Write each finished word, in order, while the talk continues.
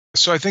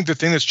So I think the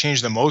thing that's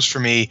changed the most for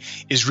me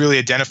is really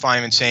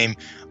identifying and saying,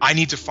 I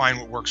need to find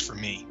what works for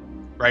me,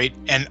 right?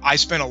 And I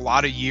spent a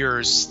lot of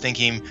years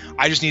thinking,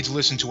 I just need to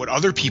listen to what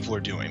other people are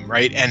doing,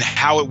 right? And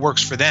how it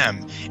works for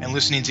them, and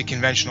listening to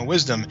conventional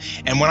wisdom.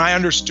 And when I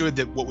understood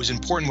that what was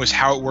important was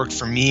how it worked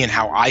for me and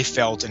how I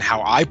felt and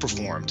how I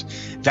performed,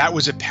 that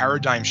was a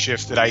paradigm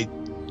shift that I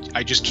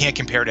just can't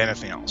compare to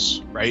anything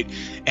else, right?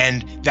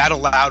 And that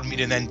allowed me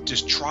to then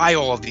just try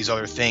all of these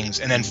other things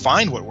and then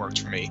find what worked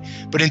for me.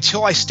 But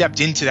until I stepped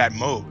into that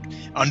mode,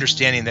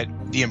 understanding that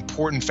the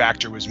important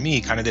factor was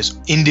me, kind of this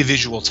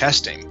individual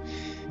testing,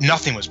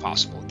 nothing was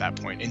possible at that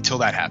point until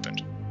that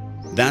happened.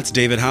 That's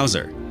David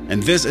Hauser,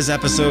 and this is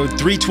episode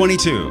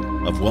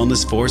 322 of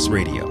Wellness Force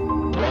Radio.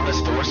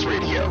 Wellness Force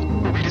Radio,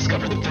 where we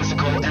discover the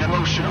physical and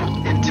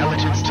emotional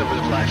intelligence to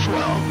live life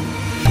well.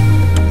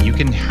 You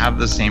can have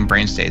the same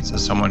brain states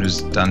as someone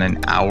who's done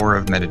an hour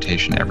of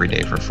meditation every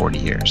day for 40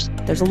 years.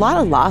 There's a lot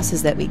of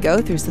losses that we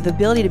go through, so the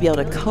ability to be able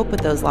to cope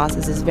with those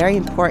losses is very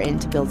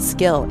important to build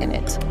skill in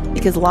it,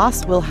 because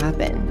loss will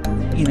happen.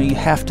 You know, you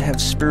have to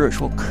have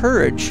spiritual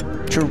courage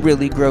to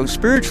really grow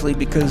spiritually,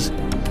 because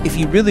if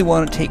you really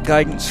want to take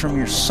guidance from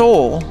your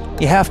soul,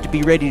 you have to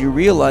be ready to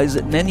realize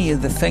that many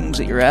of the things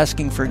that you're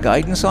asking for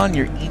guidance on,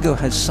 your ego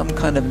has some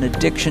kind of an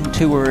addiction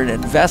to or an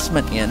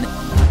investment in.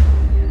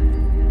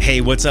 Hey,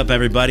 what's up,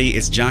 everybody?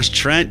 It's Josh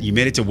Trent. You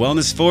made it to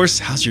Wellness Force.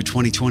 How's your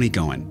 2020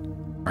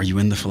 going? Are you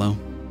in the flow?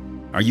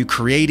 Are you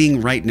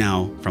creating right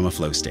now from a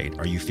flow state?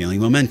 Are you feeling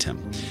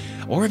momentum?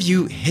 Or have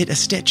you hit a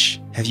stitch?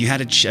 Have you had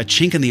a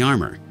chink in the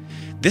armor?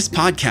 This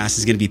podcast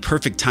is going to be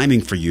perfect timing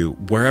for you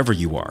wherever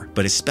you are,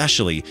 but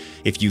especially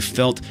if you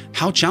felt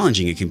how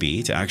challenging it can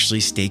be to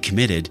actually stay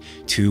committed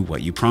to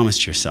what you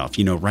promised yourself.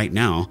 You know, right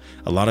now,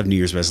 a lot of New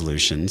Year's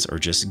resolutions or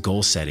just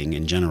goal setting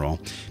in general,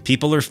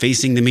 people are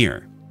facing the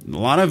mirror. A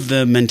lot of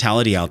the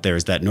mentality out there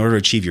is that in order to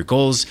achieve your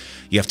goals,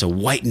 you have to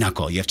white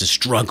knuckle, you have to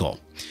struggle,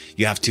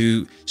 you have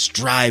to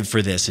strive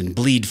for this and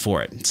bleed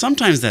for it.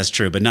 Sometimes that's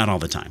true, but not all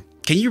the time.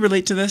 Can you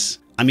relate to this?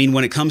 I mean,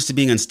 when it comes to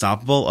being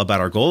unstoppable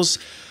about our goals,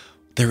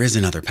 there is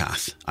another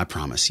path, I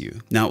promise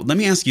you. Now, let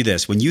me ask you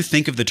this. When you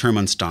think of the term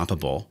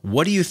unstoppable,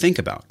 what do you think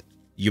about?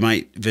 You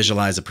might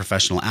visualize a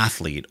professional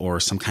athlete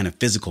or some kind of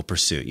physical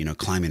pursuit, you know,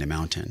 climbing a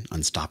mountain,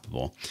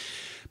 unstoppable.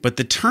 But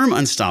the term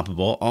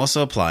unstoppable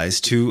also applies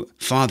to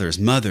fathers,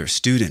 mothers,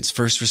 students,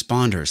 first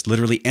responders,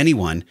 literally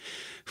anyone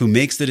who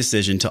makes the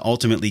decision to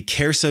ultimately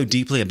care so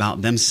deeply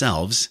about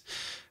themselves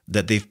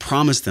that they've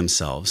promised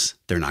themselves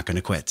they're not going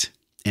to quit.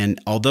 And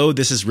although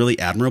this is really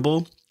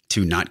admirable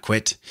to not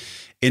quit,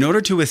 in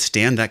order to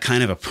withstand that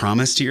kind of a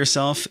promise to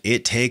yourself,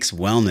 it takes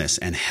wellness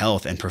and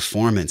health and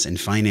performance and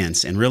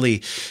finance and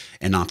really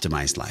an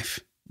optimized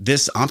life.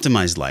 This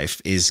optimized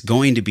life is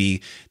going to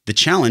be the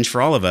challenge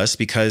for all of us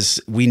because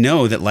we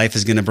know that life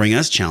is going to bring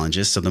us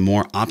challenges. So the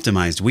more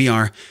optimized we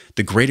are,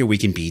 the greater we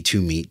can be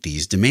to meet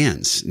these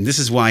demands. And this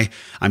is why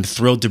I'm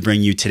thrilled to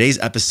bring you today's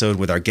episode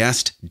with our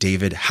guest,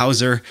 David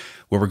Hauser,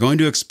 where we're going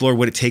to explore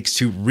what it takes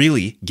to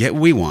really get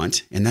what we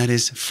want, and that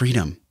is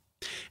freedom.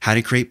 How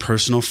to create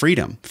personal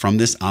freedom from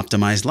this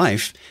optimized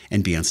life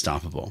and be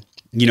unstoppable.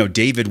 You know,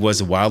 David was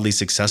a wildly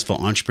successful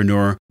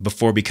entrepreneur.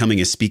 Before becoming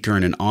a speaker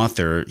and an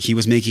author, he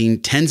was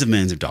making tens of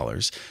millions of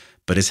dollars,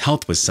 but his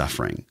health was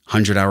suffering.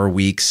 100-hour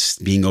weeks,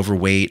 being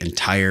overweight and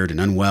tired and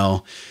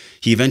unwell.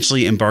 He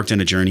eventually embarked on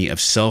a journey of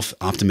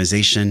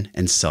self-optimization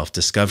and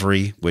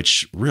self-discovery,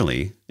 which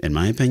really, in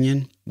my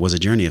opinion, was a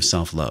journey of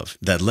self-love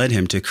that led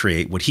him to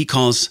create what he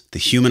calls the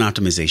Human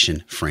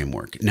Optimization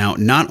Framework. Now,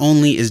 not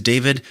only is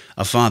David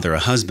a father, a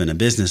husband, a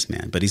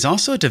businessman, but he's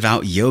also a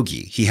devout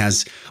yogi. He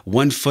has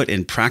one foot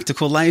in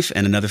practical life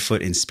and another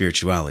foot in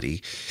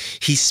spirituality.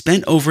 He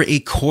spent over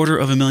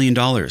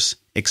 $250,000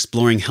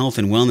 exploring health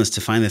and wellness to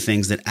find the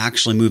things that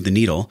actually move the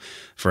needle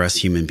for us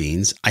human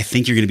beings. I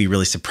think you're going to be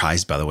really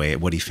surprised, by the way,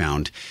 at what he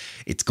found.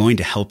 It's going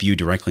to help you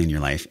directly in your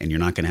life, and you're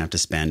not going to have to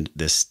spend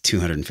this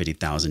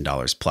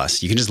 $250,000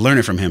 plus. You can just learn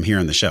it from him here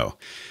on the show.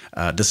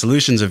 The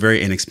solutions are very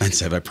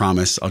inexpensive, I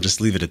promise. I'll just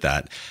leave it at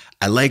that.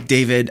 I like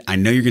David. I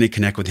know you're going to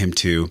connect with him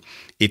too.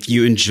 If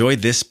you enjoy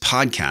this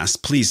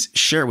podcast, please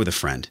share it with a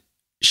friend.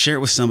 Share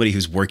it with somebody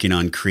who's working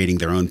on creating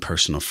their own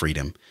personal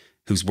freedom,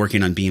 who's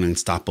working on being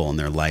unstoppable in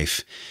their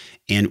life.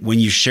 And when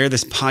you share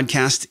this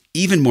podcast,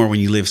 even more when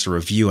you leave us a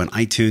review on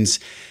iTunes,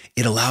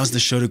 it allows the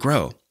show to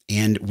grow.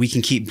 And we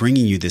can keep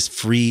bringing you this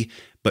free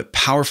but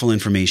powerful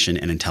information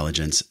and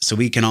intelligence so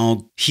we can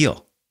all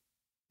heal.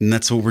 And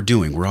that's what we're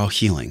doing. We're all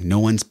healing. No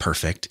one's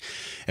perfect.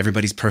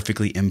 Everybody's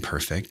perfectly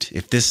imperfect.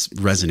 If this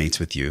resonates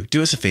with you,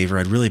 do us a favor.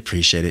 I'd really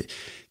appreciate it.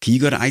 Can you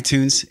go to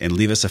iTunes and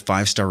leave us a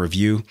 5-star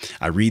review?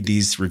 I read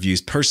these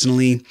reviews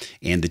personally,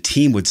 and the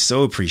team would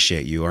so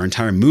appreciate you. Our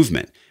entire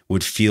movement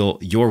would feel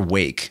your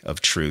wake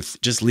of truth.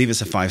 Just leave us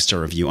a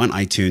 5-star review on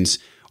iTunes,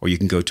 or you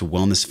can go to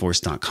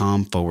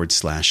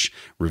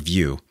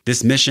wellnessforce.com/review.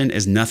 This mission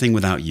is nothing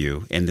without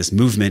you, and this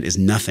movement is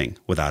nothing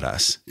without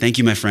us. Thank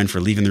you, my friend, for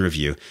leaving the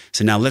review.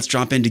 So now let's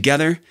drop in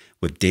together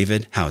with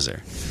David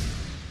Hauser.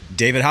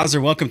 David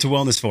Hauser, welcome to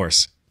Wellness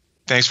Force.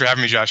 Thanks for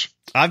having me, Josh.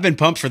 I've been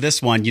pumped for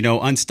this one. You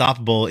know,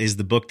 Unstoppable is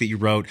the book that you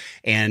wrote.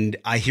 And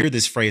I hear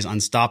this phrase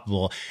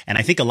unstoppable. And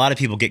I think a lot of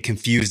people get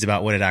confused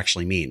about what it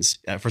actually means.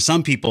 For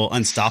some people,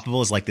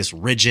 unstoppable is like this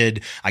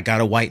rigid, I got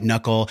to white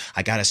knuckle,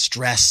 I got to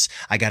stress,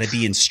 I got to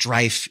be in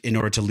strife in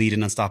order to lead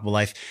an unstoppable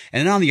life.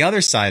 And then on the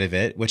other side of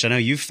it, which I know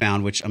you've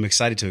found, which I'm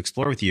excited to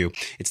explore with you,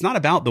 it's not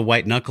about the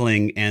white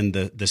knuckling and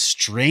the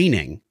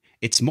straining.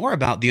 It's more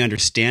about the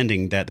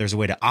understanding that there's a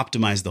way to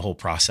optimize the whole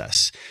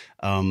process.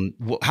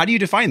 How do you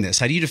define this?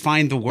 How do you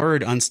define the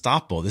word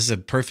unstoppable? This is a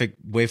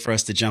perfect way for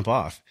us to jump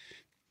off.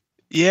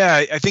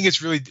 Yeah, I think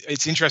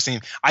it's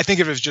interesting. I think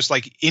of it as just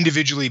like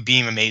individually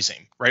being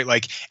amazing, right?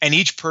 Like, and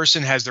each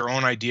person has their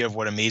own idea of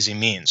what amazing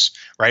means,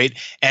 right?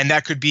 And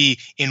that could be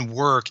in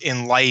work,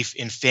 in life,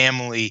 in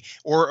family,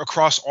 or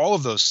across all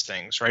of those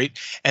things, right?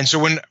 And so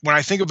when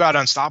I think about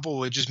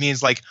unstoppable, it just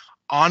means like,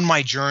 on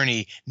my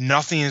journey,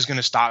 nothing is going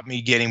to stop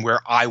me getting where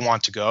I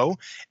want to go.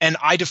 And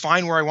I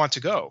define where I want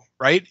to go,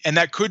 right? And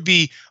that could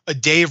be a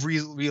day of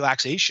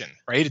relaxation,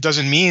 right? It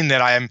doesn't mean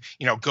that I am,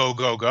 go,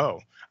 go,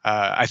 go.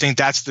 I think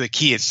that's the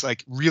key. It's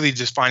like really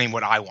defining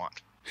what I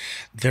want.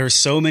 There are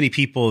so many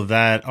people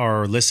that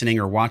are listening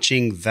or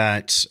watching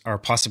that are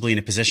possibly in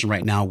a position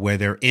right now where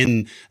they're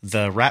in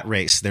the rat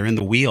race, they're in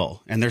the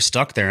wheel, and they're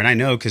stuck there. And I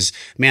know because,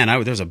 man,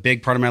 there's a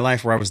big part of my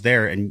life where I was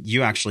there, and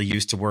you actually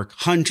used to work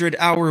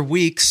 100-hour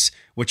weeks,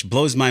 which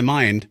blows my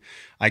mind.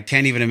 I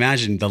can't even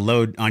imagine the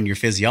load on your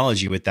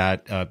physiology with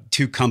that.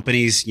 2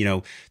 companies,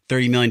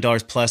 $30 million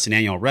plus in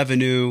annual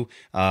revenue,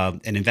 an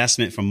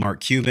investment from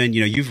Mark Cuban.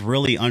 You've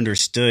really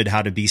understood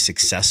how to be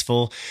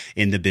successful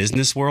in the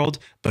business world,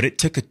 but it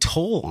took a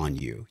toll on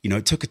you.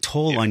 It took a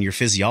toll on your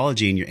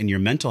physiology and your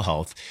mental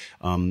health.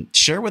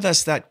 Share with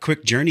us that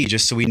quick journey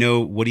just so we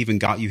know what even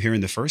got you here in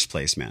the first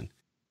place, man.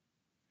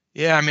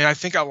 Yeah, I mean, I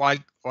think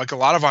like a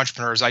lot of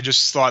entrepreneurs, I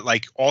just thought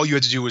like all you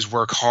had to do was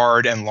work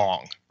hard and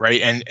long,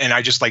 right? And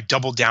I just like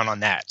doubled down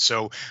on that.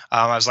 So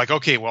I was like,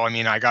 okay, well, I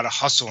mean, I got to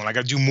hustle and I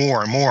got to do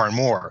more and more and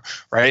more,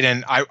 right?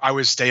 And I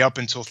would stay up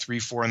until 3,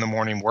 4 in the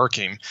morning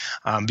working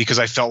because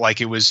I felt like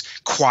it was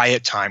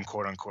quiet time,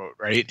 quote unquote,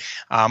 right?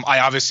 I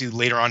obviously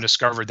later on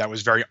discovered that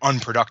was very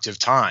unproductive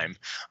time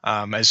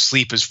as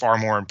sleep is far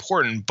more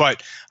important.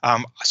 But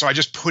so I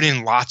just put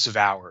in lots of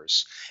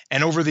hours.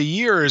 And over the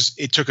years,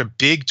 it took a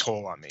big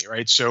toll on me,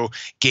 right? So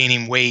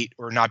gaining weight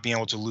or not being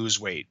able to lose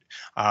weight,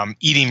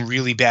 eating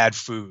really bad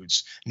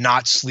foods,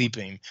 not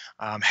sleeping,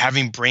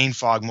 having brain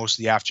fog most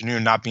of the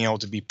afternoon, not being able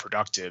to be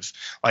productive.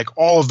 Like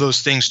all of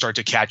those things start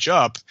to catch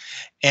up.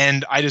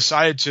 And I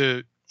decided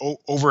to,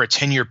 over a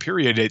 10-year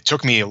period, it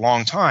took me a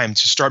long time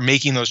to start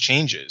making those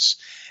changes.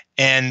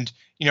 And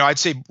I'd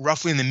say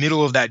roughly in the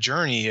middle of that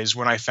journey is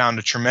when I found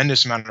a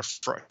tremendous amount of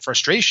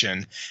frustration.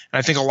 And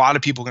I think a lot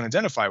of people can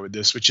identify with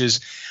this, which is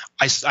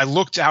I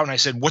looked out and I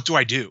said, what do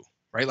I do?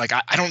 Right? Like,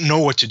 I don't know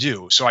what to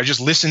do. So I just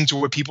listened to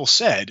what people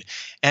said.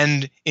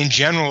 And in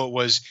general, it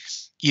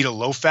was eat a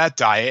low-fat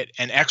diet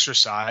and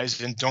exercise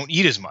and don't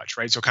eat as much,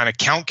 right? So kind of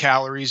count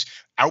calories,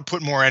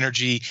 output more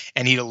energy,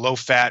 and eat a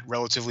low-fat,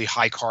 relatively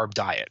high-carb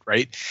diet,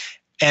 right?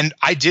 And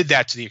I did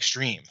that to the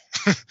extreme.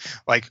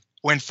 Like,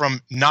 went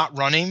from not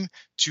running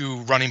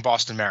to running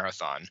Boston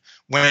Marathon,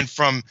 went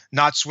from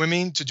not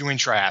swimming to doing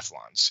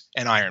triathlons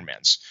and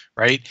Ironmans,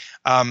 right?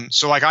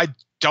 So like I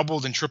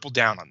doubled and tripled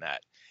down on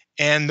that.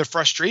 And the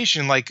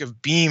frustration like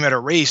of being at a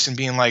race and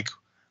being like,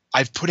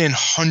 I've put in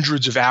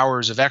hundreds of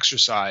hours of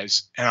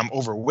exercise and I'm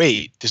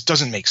overweight. This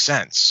doesn't make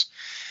sense.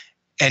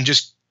 And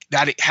just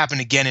that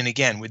happened again and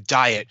again with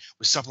diet,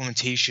 with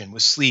supplementation,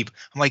 with sleep.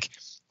 I'm like,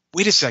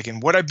 wait a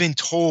second, what I've been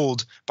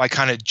told by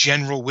kind of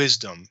general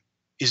wisdom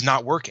is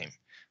not working.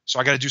 So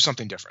I got to do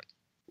something different.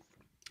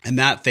 And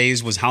that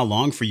phase was how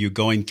long for you,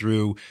 going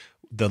through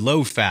the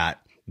low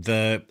fat,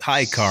 the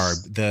high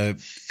carb,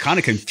 the kind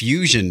of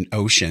confusion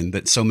ocean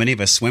that so many of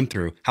us swim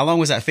through? How long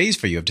was that phase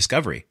for you of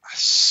discovery?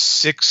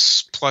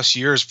 6+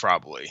 years,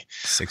 probably.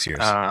 6 years.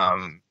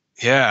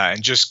 Yeah.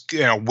 And just,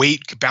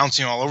 weight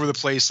bouncing all over the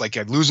place. Like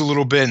I'd lose a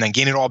little bit and then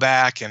gain it all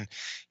back. And,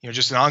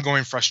 just an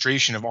ongoing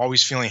frustration of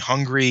always feeling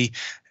hungry.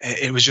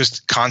 It was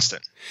just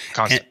constant.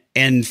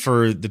 And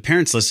for the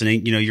parents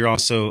listening, you're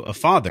also a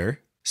father.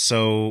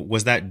 So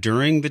was that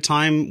during the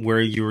time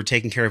where you were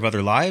taking care of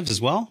other lives as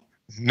well?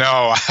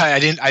 No, I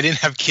didn't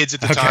have kids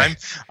at the time.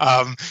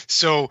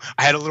 So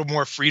I had a little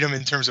more freedom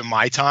in terms of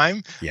my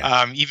time,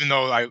 even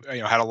though I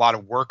had a lot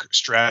of work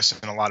stress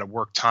and a lot of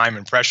work time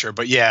and pressure.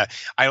 But yeah,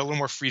 I had a little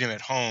more freedom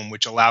at home,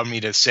 which allowed me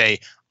to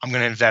say, I'm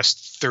going to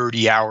invest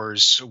 30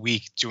 hours a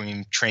week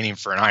doing training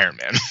for an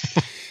Ironman.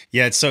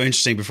 Yeah, it's so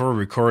interesting. Before we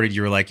recorded,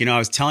 you were like, I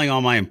was telling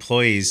all my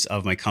employees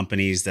of my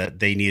companies that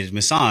they needed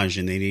massage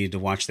and they needed to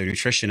watch their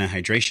nutrition and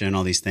hydration and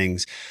all these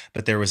things,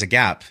 but there was a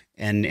gap.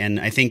 And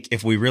I think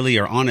if we really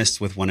are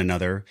honest with one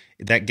another,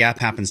 that gap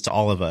happens to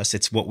all of us.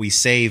 It's what we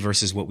say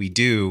versus what we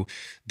do.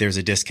 There's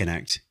a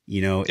disconnect,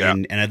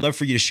 and I'd love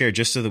for you to share,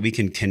 just so that we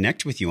can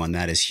connect with you on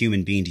that as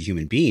human being to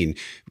human being.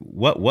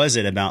 What was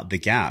it about the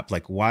gap?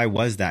 Like, why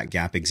was that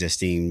gap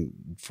existing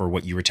for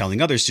what you were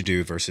telling others to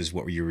do versus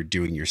what you were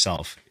doing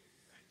yourself?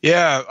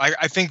 Yeah,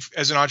 I think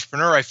as an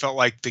entrepreneur, I felt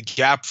like the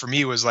gap for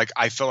me was like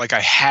I felt like I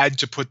had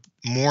to put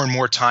more and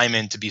more time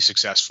in to be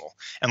successful.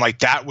 And like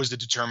that was the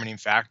determining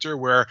factor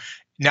where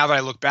now that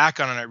I look back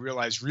on it, I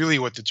realize really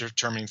what the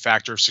determining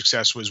factor of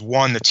success was: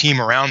 one, the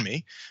team around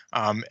me,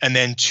 and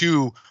then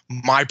two,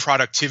 my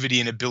productivity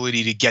and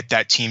ability to get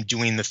that team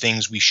doing the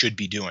things we should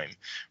be doing,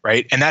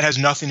 right? And that has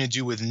nothing to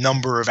do with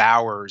number of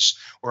hours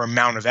or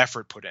amount of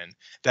effort put in.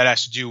 That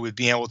has to do with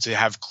being able to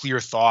have clear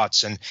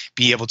thoughts and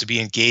be able to be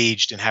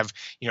engaged and have,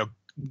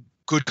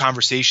 good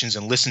conversations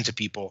and listen to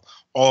people.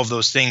 All of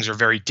those things are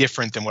very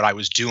different than what I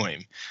was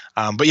doing.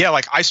 But yeah,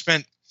 like I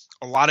spent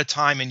a lot of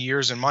time and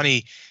years and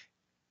money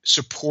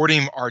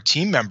supporting our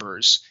team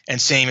members and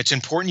saying it's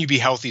important you be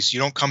healthy so you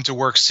don't come to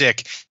work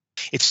sick.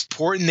 It's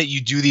important that you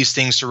do these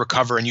things to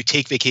recover and you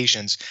take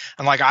vacations.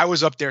 And like I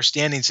was up there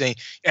standing saying,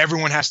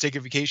 everyone has to take a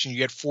vacation. You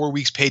get 4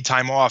 weeks paid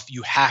time off.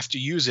 You have to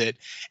use it.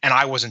 And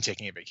I wasn't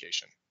taking a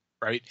vacation.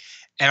 Right.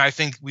 And I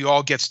think we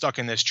all get stuck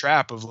in this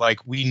trap of like,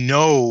 we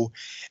know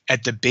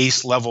at the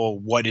base level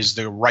what is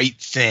the right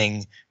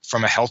thing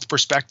from a health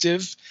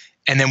perspective.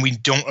 And then we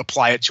don't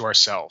apply it to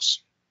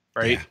ourselves.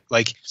 Right. Yeah.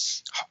 Like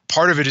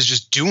part of it is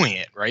just doing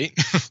it. Right.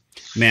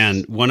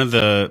 Man, one of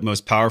the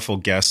most powerful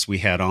guests we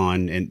had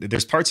on, and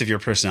there's parts of your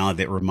personality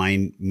that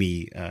remind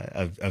me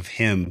of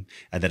him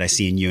that I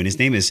see in you. And his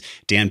name is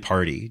Dan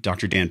Party,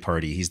 Dr. Dan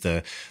Party. He's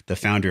the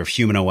founder of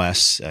Human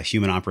OS,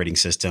 Human Operating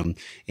System.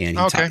 And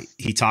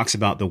he talks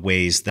about the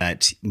ways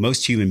that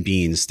most human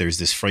beings, there's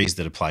this phrase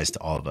that applies to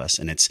all of us.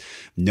 And it's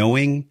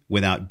knowing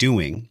without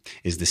doing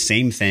is the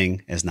same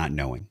thing as not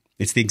knowing.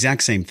 It's the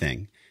exact same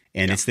thing.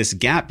 And it's this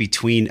gap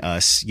between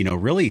us,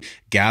 really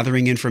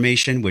gathering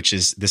information, which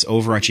is this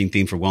overarching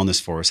theme for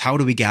Wellness Force. How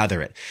do we gather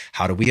it?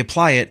 How do we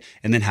apply it?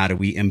 And then how do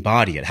we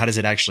embody it? How does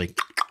it actually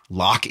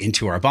lock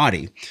into our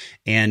body?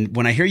 And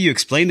when I hear you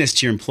explain this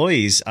to your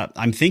employees,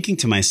 I'm thinking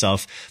to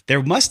myself,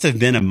 there must have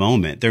been a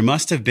moment. There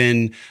must have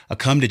been a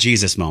come to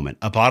Jesus moment,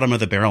 a bottom of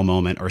the barrel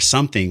moment or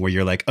something where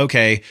you're like,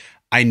 okay,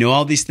 I know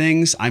all these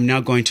things. I'm now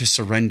going to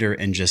surrender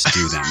and just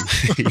do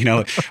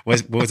them.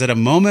 Was it a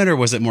moment or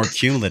was it more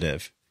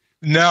cumulative?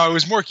 No, it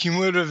was more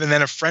cumulative. And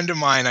then a friend of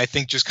mine, I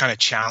think, just kind of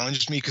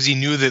challenged me because he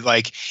knew that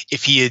like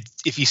if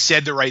he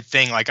said the right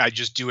thing, like I'd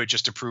just do it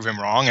just to prove him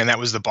wrong. And that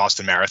was the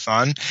Boston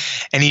Marathon.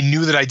 And he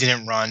knew that I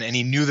didn't run, and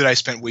he knew that I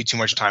spent way too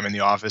much time in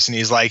the office. And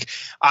he's like,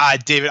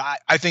 David,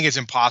 I think it's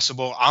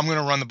impossible. I'm going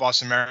to run the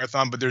Boston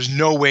Marathon, but there's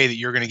no way that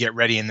you're going to get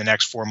ready in the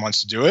next 4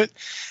 months to do it.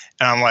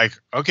 And I'm like,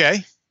 okay,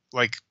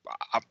 like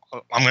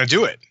I'm going to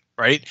do it.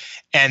 Right.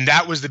 And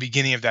that was the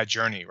beginning of that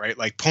journey, right?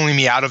 Like pulling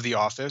me out of the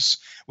office,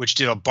 which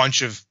did a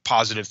bunch of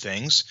positive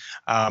things.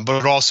 But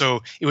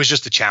it was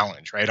just a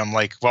challenge, right? I'm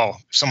like,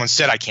 well, if someone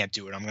said I can't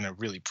do it, I'm going to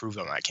really prove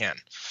them I can.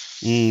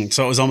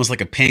 So it was almost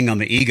like a ping on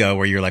the ego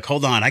where you're like,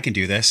 hold on, I can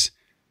do this.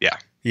 Yeah.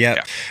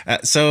 Yeah.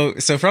 So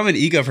from an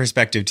ego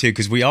perspective too,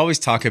 because we always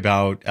talk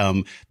about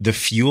the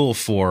fuel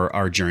for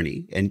our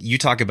journey, and you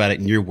talk about it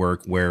in your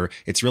work where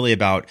it's really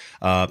about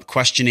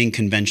questioning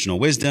conventional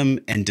wisdom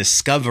and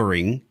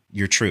discovering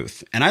your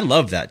truth. And I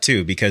love that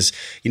too, because,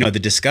 the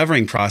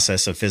discovering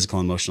process of physical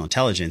and emotional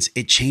intelligence,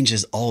 it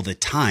changes all the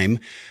time.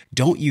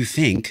 Don't you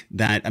think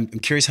that, I'm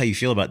curious how you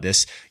feel about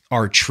this,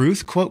 our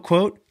truth, quote,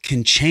 quote,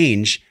 can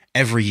change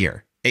every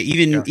year,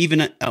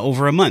 even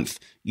over a month?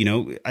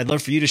 I'd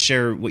love for you to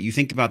share what you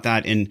think about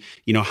that and,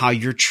 how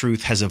your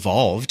truth has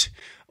evolved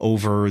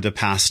over the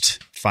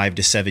past 5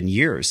 to 7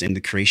 years in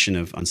the creation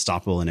of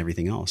Unstoppable and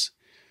everything else.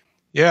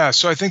 Yeah.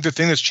 So I think the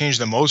thing that's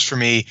changed the most for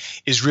me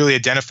is really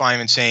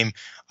identifying and saying,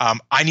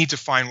 I need to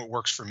find what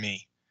works for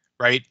me.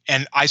 Right.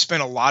 And I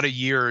spent a lot of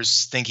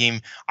years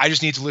thinking I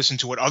just need to listen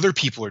to what other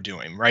people are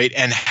doing. Right.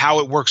 And how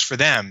it works for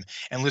them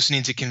and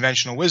listening to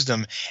conventional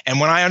wisdom.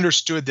 And when I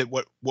understood that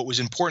what was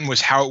important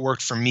was how it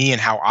worked for me and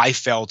how I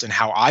felt and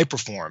how I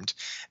performed,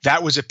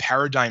 that was a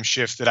paradigm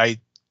shift that I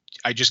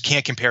just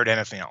can't compare to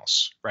anything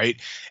else. Right.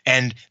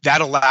 And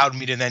that allowed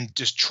me to then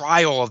just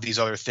try all of these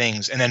other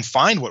things and then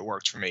find what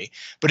worked for me.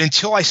 But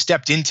until I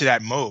stepped into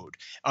that mode,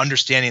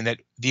 understanding that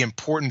the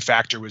important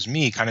factor was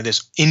me, kind of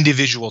this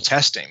individual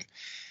testing,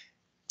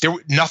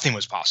 nothing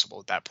was possible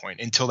at that point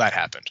until that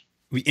happened.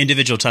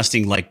 Individual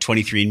testing like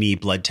 23andMe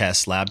blood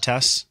tests, lab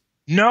tests?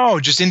 No,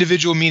 just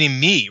individual meaning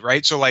me,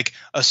 right? So like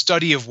a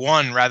study of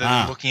one rather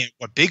than looking at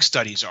what big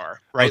studies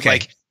are, right? Okay.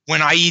 Like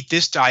when I eat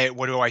this diet,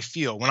 what do I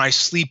feel? When I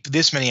sleep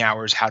this many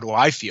hours, how do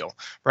I feel,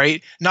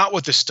 right? Not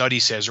what the study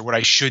says or what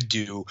I should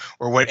do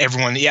or what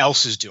everyone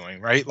else is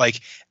doing, right? Like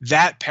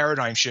that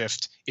paradigm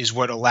shift is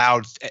what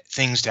allowed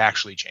things to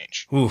actually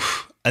change. Ooh,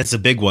 that's a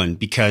big one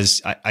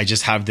because I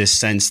just have this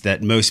sense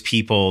that most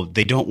people,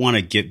 they don't want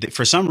to give,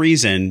 for some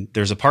reason,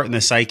 there's a part in the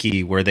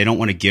psyche where they don't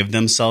want to give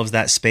themselves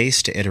that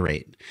space to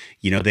iterate.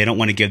 They don't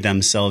want to give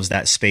themselves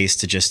that space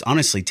to just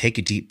honestly take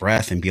a deep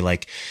breath and be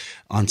like,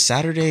 on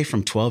Saturday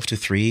from 12 to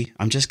 3,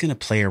 I'm just going to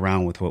play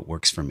around with what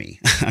works for me.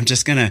 I'm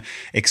just going to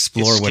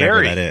explore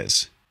whatever that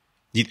is.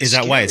 Is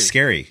that why it's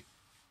scary?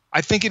 I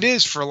think it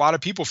is for a lot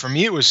of people. For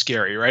me, it was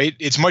scary, right?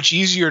 It's much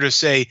easier to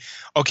say,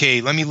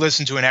 okay, let me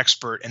listen to an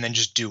expert and then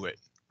just do it,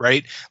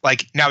 right?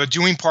 Like now the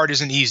doing part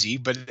isn't easy,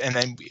 and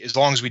then as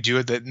long as we do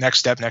it, the next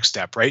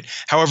step, right?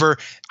 However,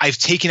 I've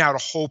taken out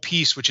a whole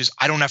piece, which is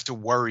I don't have to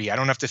worry. I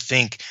don't have to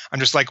think. I'm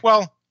just like,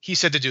 well, he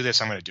said to do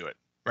this, I'm going to do it.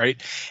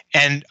 Right.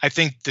 And I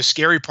think the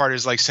scary part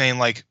is like saying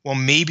like, well,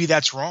 maybe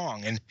that's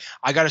wrong. And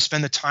I got to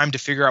spend the time to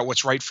figure out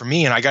what's right for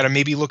me. And I got to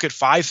maybe look at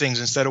 5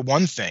 things instead of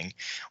 1 thing.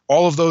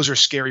 All of those are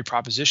scary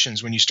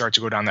propositions when you start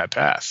to go down that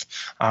path.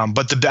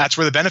 But that's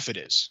where the benefit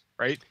is.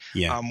 Right.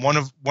 Yeah. One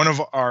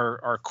of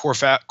our core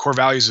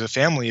values as a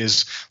family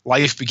is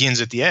life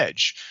begins at the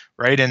edge.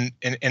 Right. And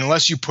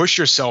unless you push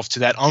yourself to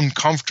that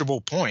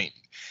uncomfortable point,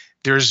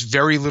 there's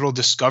very little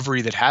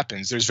discovery that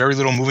happens. There's very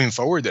little moving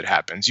forward that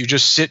happens. You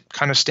just sit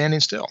kind of standing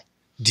still.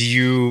 Do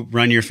you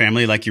run your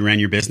family like you ran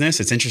your business?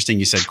 It's interesting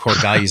you said core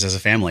values as a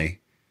family.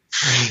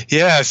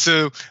 Yeah.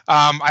 So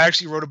I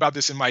actually wrote about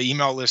this in my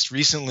email list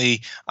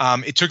recently.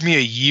 It took me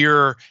a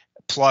year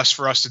plus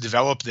for us to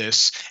develop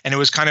this. And it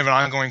was kind of an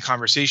ongoing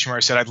conversation where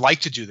I said, I'd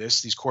like to do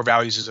this, these core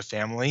values as a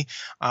family.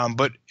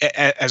 But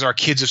as our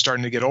kids have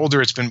started to get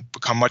older, it's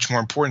become much more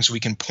important so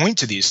we can point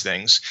to these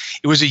things.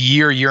 It was a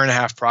year and a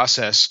half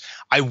process.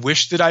 I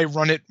wish that I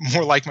run it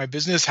more like my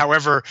business.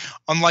 However,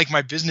 unlike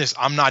my business,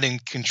 I'm not in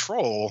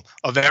control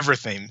of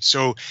everything.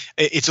 So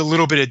it's a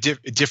little bit of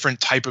a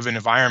different type of an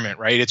environment,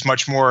 right? It's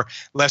much more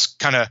less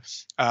kind of,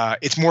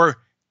 it's more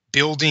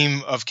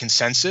building of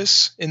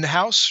consensus in the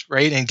house,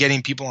 right? And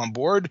getting people on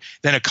board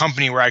than a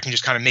company where I can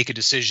just kind of make a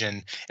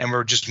decision and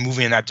we're just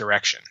moving in that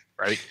direction,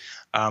 right?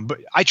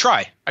 But I do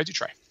try.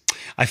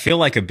 I feel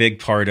like a big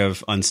part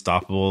of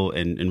Unstoppable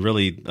and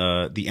really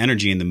the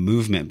energy and the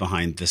movement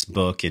behind this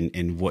book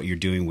and what you're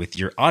doing with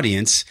your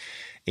audience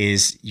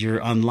is you're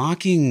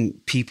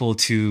unlocking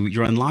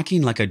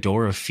like a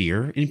door of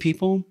fear in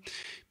people.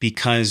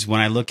 Because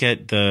when I look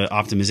at the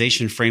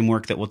optimization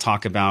framework that we'll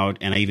talk about,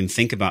 and I even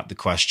think about the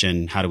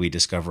question, how do we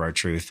discover our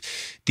truth?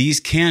 These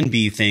can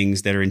be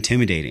things that are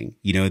intimidating.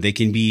 You know, they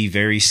can be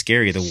very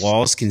scary. The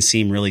walls can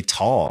seem really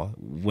tall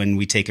when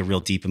we take a real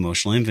deep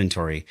emotional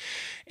inventory.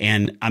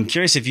 And I'm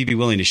curious if you'd be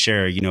willing to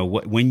share, you know,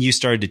 when you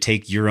started to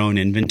take your own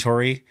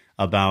inventory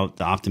about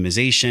the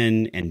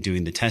optimization and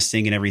doing the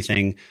testing and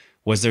everything,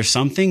 was there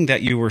something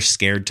that you were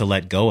scared to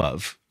let go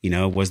of? You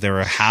know, was there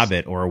a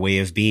habit or a way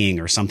of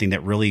being or something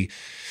that really,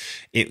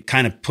 it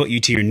kind of put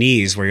you to your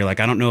knees where you're like,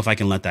 I don't know if I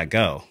can let that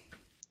go?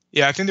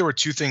 Yeah, I think there were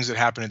 2 things that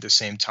happened at the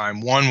same time.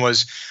 One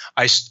was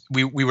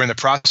we were in the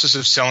process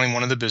of selling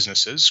one of the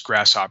businesses,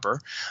 Grasshopper.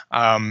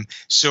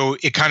 So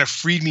it kind of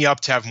freed me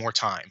up to have more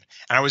time.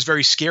 And I was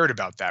very scared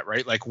about that,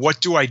 right? Like,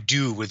 what do I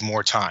do with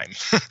more time?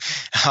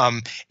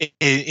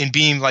 In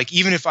being like,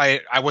 even if I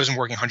wasn't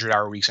working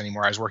 100-hour weeks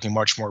anymore, I was working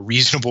much more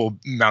reasonable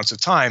amounts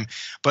of time.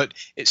 But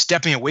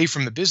stepping away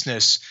from the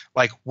business,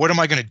 like, what am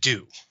I going to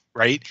do?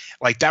 Right?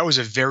 Like that was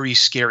a very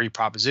scary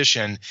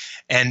proposition.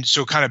 And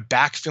so kind of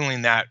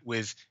backfilling that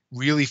with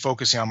really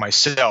focusing on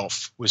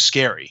myself was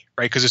scary,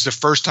 right? Because it's the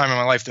first time in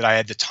my life that I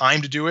had the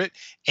time to do it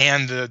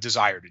and the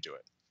desire to do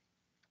it.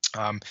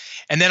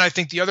 And then I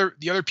think the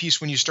other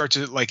piece when you start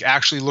to like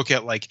actually look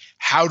at like,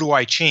 how do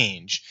I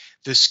change?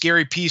 The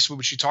scary piece,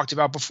 which you talked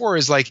about before,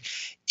 is like,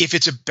 if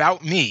it's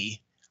about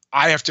me,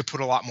 I have to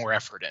put a lot more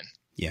effort in.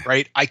 Yeah.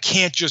 Right. I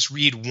can't just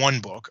read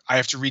 1 book. I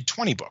have to read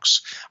 20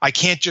 books. I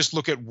can't just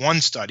look at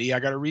 1 study. I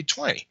got to read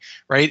 20.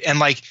 Right. And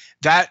like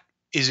that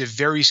is a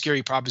very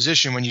scary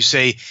proposition when you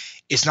say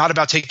it's not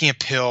about taking a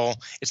pill.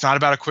 It's not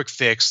about a quick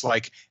fix.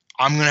 Like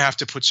I'm going to have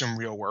to put some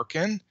real work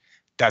in.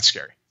 That's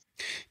scary.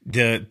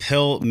 The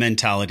pill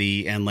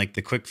mentality and like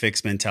the quick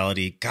fix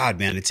mentality, God,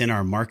 man, it's in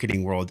our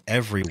marketing world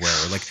everywhere.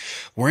 Like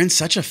we're in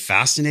such a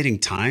fascinating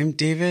time,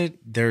 David.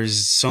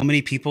 There's so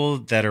many people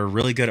that are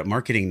really good at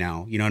marketing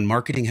now, you know, and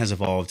marketing has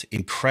evolved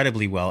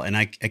incredibly well. And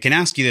I can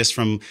ask you this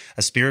from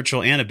a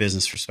spiritual and a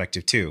business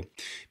perspective too,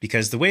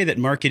 because the way that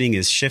marketing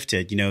is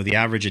shifted, you know, the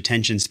average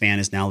attention span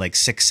is now like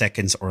 6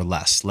 seconds or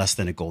less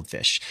than a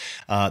goldfish.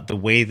 The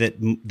way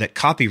that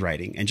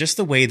copywriting and just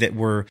the way that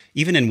we're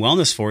even in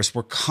Wellness Force,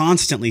 we're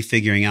constantly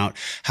figuring out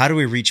how do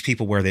we reach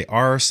people where they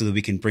are so that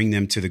we can bring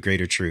them to the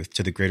greater truth,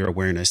 to the greater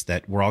awareness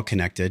that we're all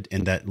connected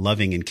and that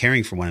loving and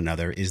caring for one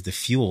another is the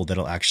fuel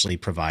that'll actually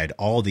provide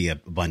all the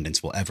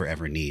abundance we'll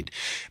ever need.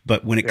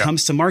 But when it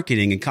comes to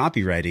marketing and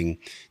copywriting,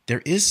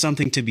 there is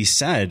something to be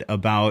said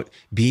about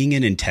being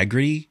in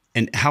integrity.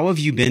 And how have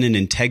you been in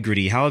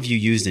integrity? How have you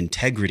used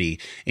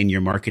integrity in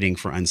your marketing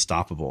for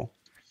Unstoppable?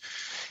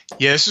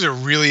 Yeah, this is a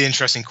really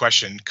interesting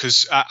question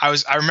because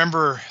I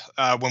remember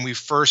when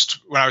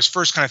I was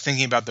first kind of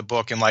thinking about the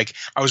book and like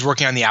I was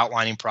working on the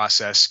outlining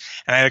process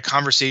and I had a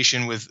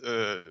conversation with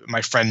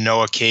my friend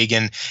Noah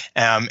Kagan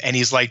and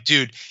he's like,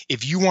 dude,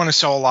 if you want to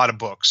sell a lot of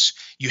books,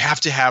 you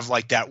have to have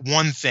like that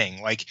one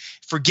thing, like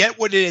forget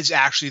what it is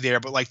actually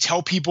there, but like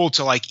tell people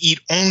to like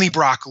eat only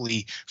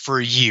broccoli for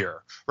a year,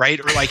 right?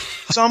 Or like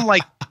some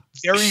like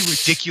very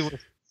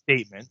ridiculous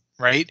statement,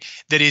 right?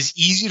 That is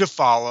easy to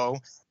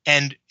follow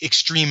and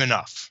extreme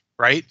enough,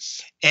 right?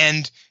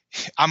 And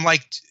I'm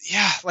like,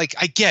 yeah, like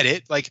I get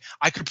it. Like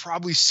I could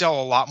probably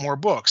sell a lot more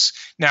books.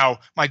 Now,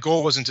 my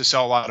goal wasn't to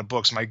sell a lot of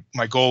books.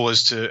 My goal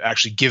was to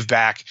actually give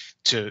back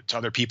to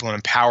other people and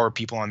empower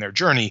people on their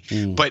journey.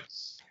 But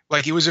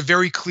like, it was a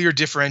very clear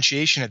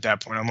differentiation at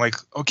that point. I'm like,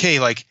 okay,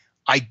 like,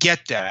 I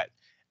get that.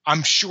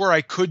 I'm sure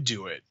I could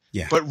do it.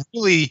 Yeah. But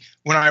really,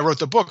 when I wrote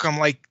the book, I'm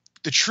like,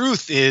 the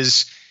truth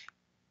is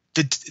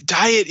the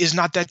diet is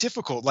not that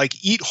difficult.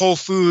 Like, eat whole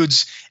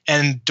foods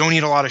and don't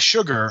eat a lot of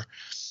sugar.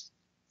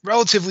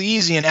 Relatively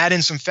easy, and add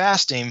in some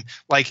fasting.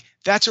 Like,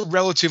 that's a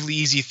relatively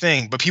easy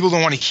thing, but people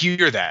don't want to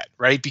hear that,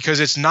 right? Because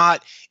it's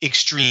not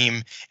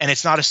extreme and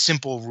it's not a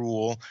simple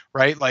rule,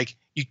 right? Like,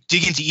 you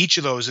dig into each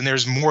of those and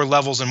there's more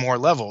levels and more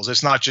levels.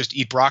 It's not just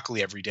eat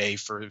broccoli every day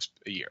for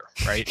a year,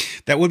 right?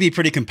 That would be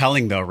pretty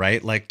compelling though,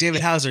 right? Like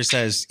David Hauser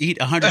says, eat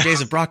 100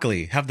 days of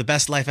broccoli, have the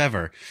best life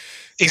ever.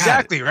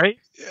 Exactly, God. Right?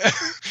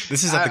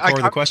 This is at the core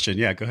of the question.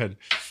 Yeah, go ahead.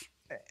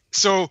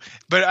 So,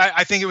 but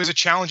I think it was a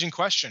challenging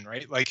question,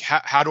 right? Like,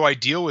 how do I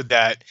deal with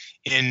that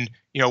in,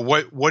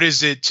 what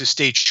is it to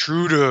stay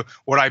true to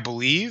what I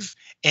believe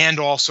and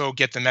also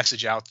get the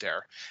message out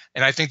there?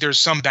 And I think there's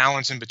some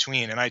balance in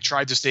between. And I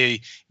tried to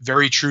stay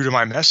very true to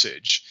my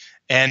message.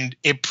 And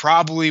it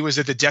probably was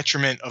at the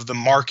detriment of the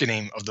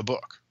marketing of the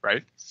book,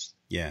 right?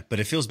 Yeah, but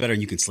it feels better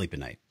and you can sleep at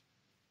night.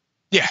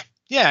 Yeah.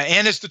 Yeah.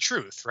 And it's the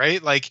truth,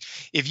 right? Like,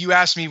 if you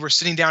asked me, we're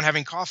sitting down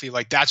having coffee,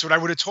 like, that's what I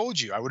would have told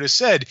you. I would have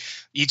said,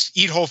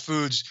 eat whole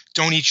foods,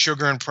 don't eat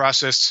sugar and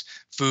processed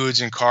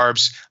foods and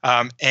carbs,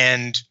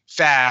 and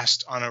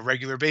fast on a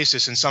regular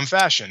basis in some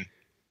fashion.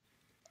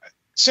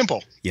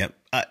 Simple. Yep.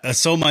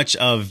 So much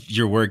of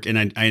your work,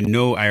 and I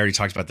know I already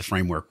talked about the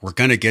framework. We're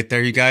going to get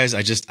there, you guys.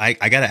 I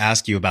got to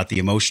ask you about the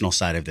emotional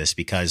side of this,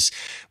 because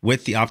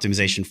with the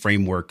optimization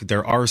framework,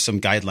 there are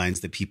some guidelines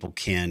that people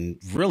can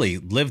really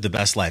live the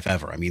best life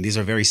ever. I mean, these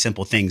are very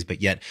simple things,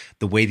 but yet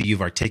the way that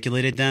you've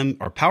articulated them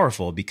are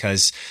powerful,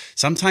 because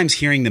sometimes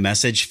hearing the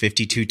message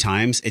 52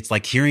 times, it's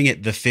like hearing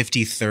it the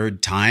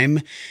 53rd time,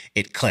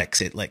 it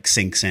clicks, it like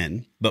sinks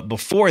in. But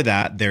before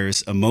that,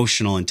 there's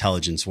emotional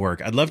intelligence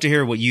work. I'd love to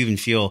hear what you even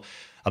feel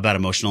about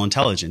emotional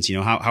intelligence.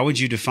 How would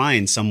you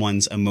define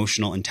someone's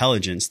emotional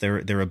intelligence,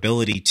 their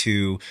ability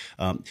to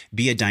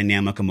be a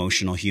dynamic,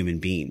 emotional human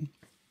being?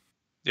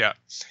 Yeah.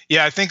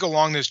 Yeah. I think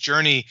along this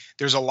journey,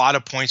 there's a lot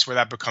of points where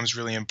that becomes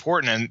really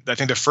important. And I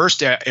think the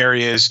first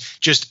area is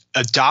just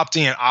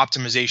adopting an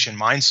optimization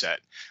mindset,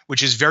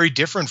 which is very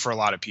different for a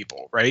lot of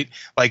people, right?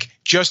 Like,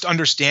 just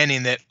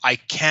understanding that I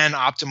can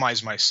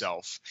optimize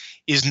myself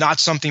is not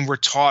something we're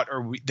taught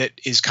or that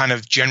is kind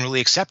of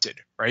generally accepted,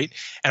 right?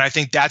 And I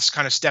think that's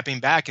kind of stepping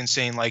back and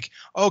saying, like,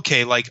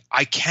 okay, like,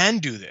 I can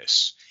do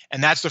this.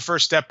 And that's the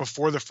first step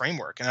before the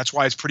framework. And that's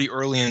why it's pretty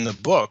early in the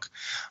book.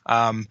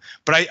 But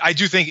I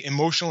do think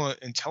emotional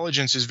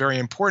intelligence is very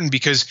important,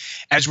 because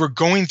as we're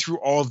going through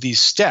all of these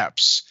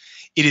steps,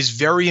 it is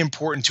very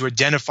important to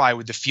identify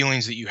with the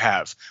feelings that you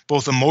have,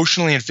 both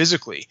emotionally and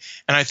physically.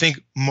 And I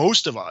think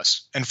most of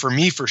us, and for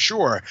me for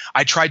sure,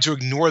 I tried to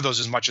ignore those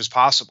as much as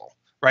possible.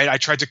 Right? I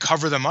tried to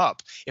cover them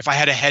up. If I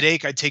had a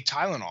headache, I'd take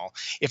Tylenol.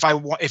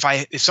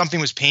 If something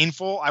was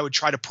painful, I would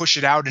try to push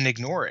it out and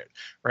ignore it.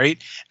 Right?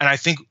 And I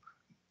think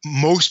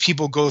most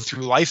people go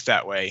through life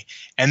that way.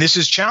 And this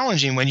is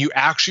challenging. When you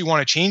actually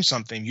want to change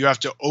something, you have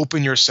to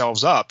open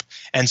yourselves up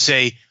and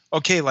say,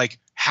 okay, like,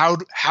 how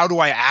do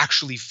I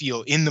actually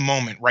feel in the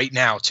moment right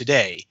now,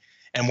 today,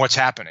 and what's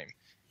happening?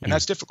 And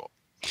that's difficult.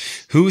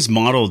 Who's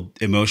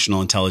modeled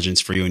emotional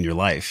intelligence for you in your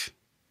life?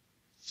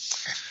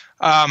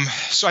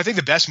 So I think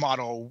the best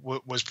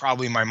model was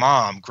probably my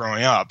mom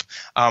growing up.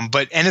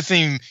 But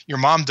anything your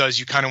mom does,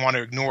 you kind of want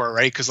to ignore,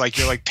 right? Because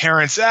you're like,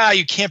 parents,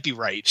 you can't be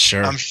right.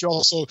 Sure. She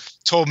also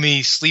told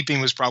me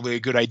sleeping was probably a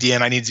good idea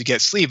and I need to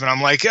get sleep. And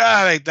I'm like,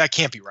 that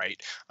can't be right.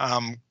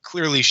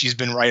 Clearly she's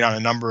been right on a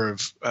number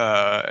of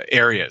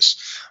areas.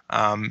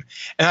 And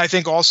I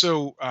think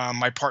also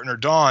my partner,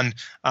 Dawn,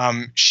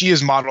 she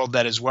has modeled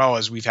that as well,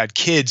 as we've had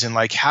kids, and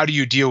like, how do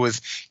you deal with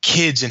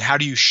kids and how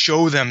do you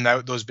show them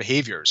those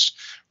behaviors,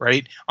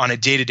 right, on a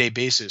day-to-day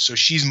basis? So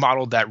she's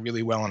modeled that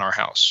really well in our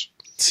house.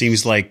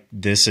 Seems like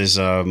this is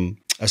a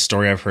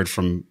story I've heard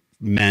from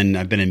men.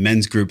 I've been in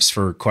men's groups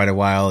for quite a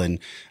while, and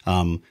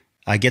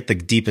I get the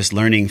deepest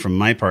learning from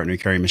my partner,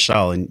 Carrie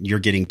Michelle, and you're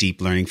getting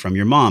deep learning from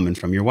your mom and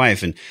from your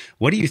wife. And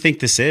what do you think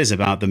this is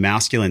about the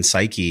masculine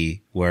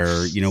psyche,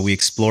 where, we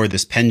explore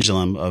this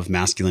pendulum of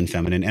masculine,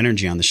 feminine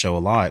energy on the show a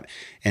lot?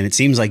 And it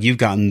seems like you've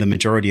gotten the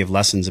majority of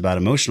lessons about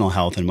emotional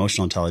health and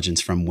emotional intelligence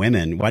from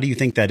women. Why do you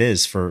think that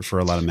is for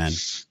a lot of men?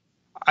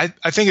 I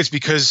think it's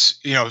because,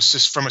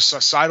 just from a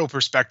societal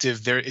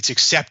perspective, it's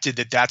accepted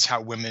that that's how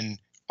women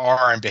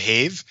are and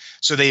behave.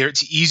 So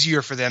it's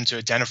easier for them to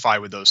identify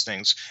with those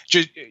things.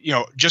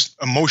 Just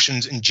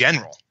emotions in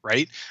general,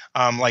 right?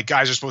 Like,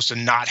 guys are supposed to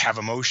not have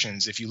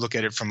emotions if you look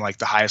at it from like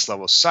the highest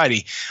level of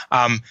society.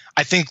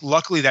 I think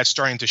luckily that's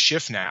starting to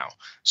shift now.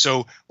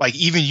 So like,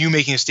 even you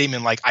making a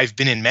statement like, I've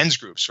been in men's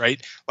groups,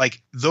 right?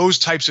 Like, those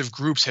types of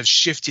groups have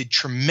shifted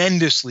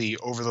tremendously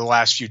over the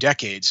last few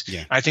decades.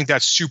 Yeah. I think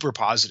that's super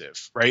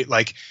positive, right?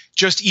 Like,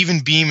 just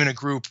even being in a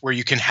group where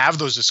you can have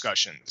those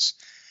discussions,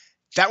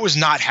 that was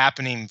not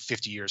happening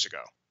 50 years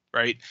ago,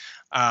 right?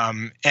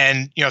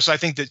 And so I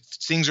think that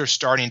things are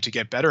starting to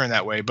get better in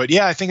that way. But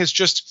yeah, I think it's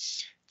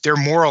just they're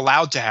more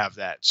allowed to have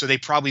that, so they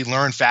probably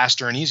learn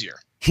faster and easier.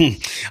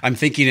 I'm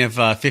thinking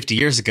of 50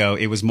 years ago,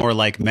 it was more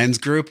like men's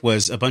group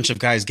was a bunch of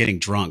guys getting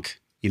drunk.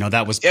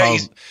 That was probably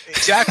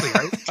exactly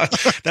right.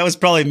 That was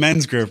probably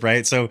men's group,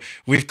 right? So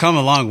we've come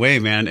a long way,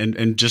 man.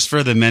 And just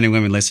for the men and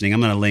women listening, I'm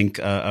going to link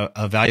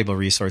a valuable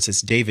resource.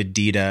 It's David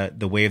Dita,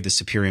 The Way of the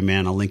Superior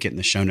Man. I'll link it in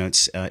the show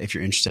notes if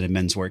you're interested in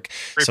men's work.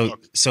 Great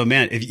book. So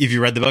man, have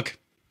you read the book?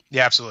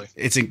 Yeah, absolutely.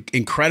 It's an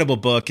incredible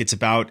book. It's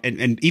about,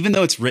 and even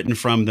though it's written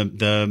from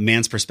the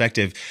man's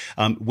perspective,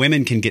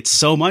 women can get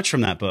so much from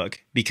that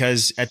book,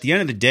 because at the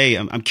end of the day,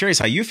 I'm curious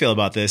how you feel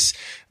about this.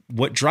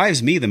 What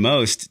drives me the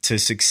most to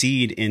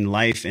succeed in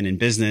life and in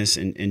business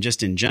and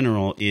just in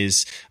general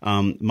is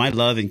my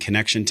love and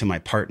connection to my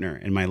partner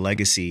and my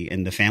legacy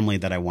and the family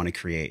that I want to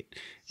create.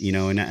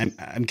 And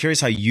I'm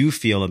curious how you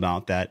feel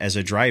about that as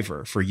a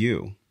driver for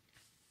you.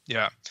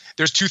 Yeah.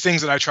 There's two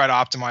things that I try to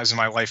optimize in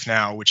my life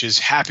now, which is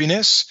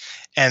happiness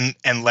and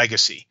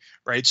legacy,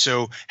 right?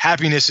 So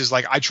happiness is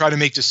like I try to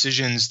make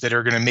decisions that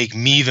are going to make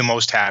me the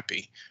most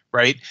happy,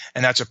 right?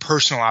 And that's a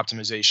personal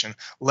optimization.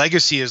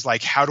 Legacy is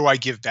like, how do I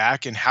give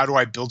back and how do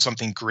I build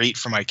something great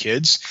for my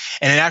kids?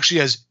 And it actually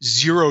has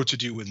zero to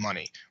do with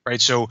money,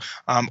 right? So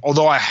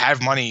although I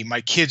have money,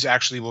 my kids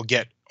actually will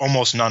get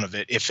almost none of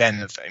it, if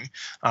anything,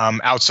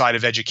 outside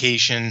of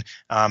education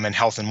and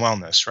health and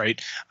wellness,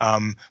 right?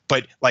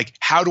 But like,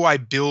 how do I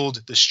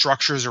build the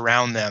structures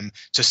around them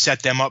to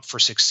set them up for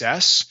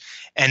success?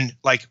 And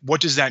like,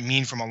 what does that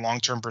mean from a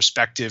long-term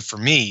perspective for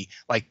me?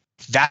 Like,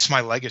 that's my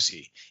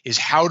legacy, is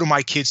how do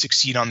my kids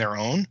succeed on their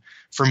own?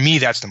 For me,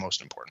 that's the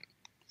most important.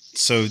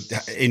 So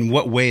in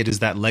what way does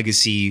that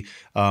legacy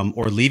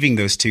or leaving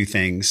those two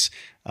things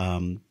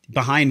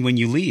behind when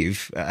you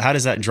leave, how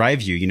does that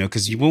drive you?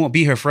 Because you won't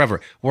be here forever.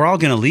 We're all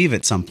going to leave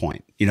at some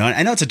point.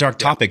 I know it's a dark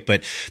topic,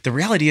 but the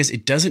reality is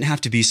it doesn't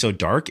have to be so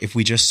dark if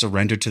we just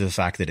surrender to the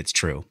fact that it's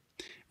true,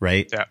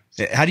 right?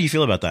 Yeah. How do you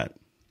feel about that?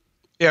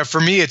 Yeah,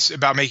 for me, it's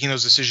about making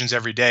those decisions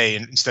every day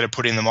instead of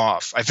putting them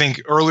off. I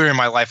think earlier in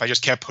my life, I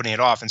just kept putting it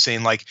off and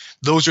saying, like,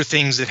 those are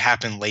things that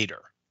happen later,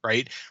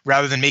 right?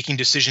 Rather than making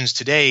decisions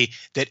today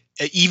that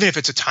even if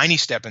it's a tiny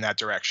step in that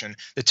direction,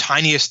 the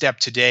tiniest step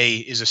today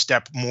is a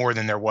step more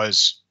than there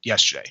was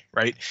yesterday,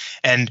 right?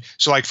 And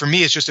so like for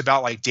me, it's just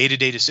about like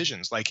day-to-day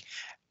decisions. Like,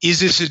 is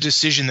this a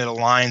decision that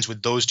aligns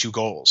with those two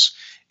goals?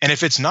 And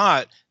if it's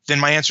not, then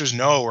my answer is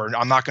no, or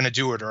I'm not going to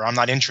do it, or I'm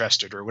not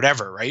interested, or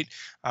whatever, right?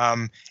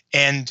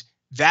 And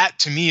that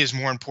to me is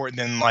more important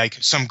than like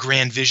some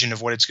grand vision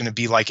of what it's going to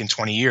be like in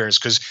 20 years,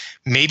 because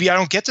maybe I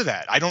don't get to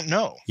that. I don't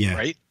know,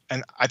 right?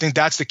 And I think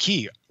that's the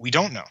key. We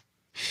don't know.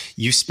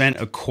 You spent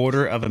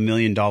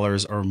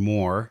 $250,000 or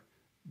more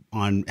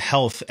on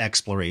health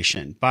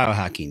exploration,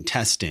 biohacking,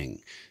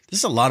 testing. This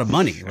is a lot of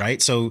money,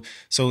 right? So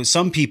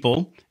some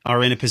people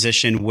are in a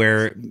position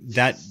where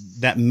that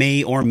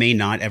may or may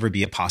not ever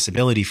be a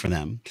possibility for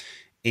them.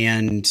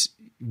 And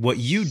what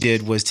you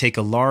did was take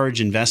a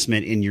large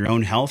investment in your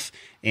own health,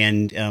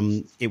 and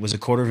it was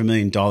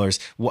 $250,000.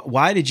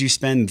 Why did you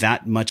spend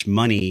that much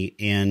money?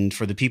 And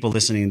for the people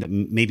listening that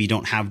maybe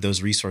don't have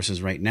those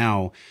resources right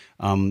now,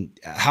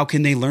 how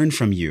can they learn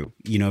from you?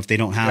 If they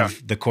don't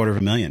have the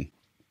 $250,000.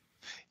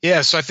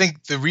 Yeah, so I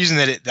think the reason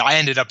that I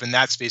ended up in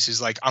that space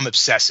is like I'm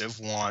obsessive,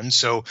 one.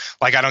 So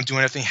like I don't do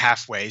anything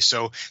halfway.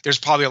 So there's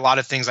probably a lot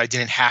of things I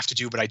didn't have to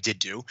do, but I did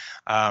do.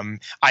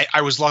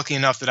 I was lucky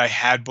enough that I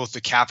had both the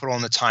capital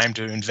and the time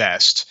to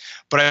invest.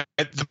 But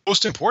the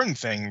most important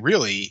thing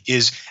really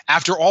is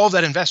after all of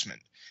that investment,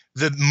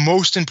 the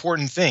most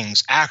important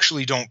things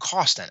actually don't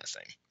cost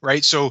anything.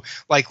 Right. So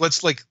like,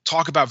 let's like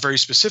talk about very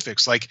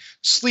specifics, like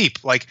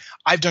sleep. Like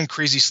I've done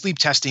crazy sleep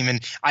testing,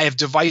 and I have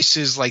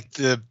devices like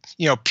the,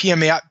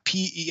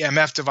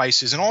 PEMF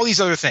devices and all these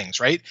other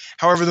things. Right.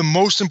 However, the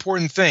most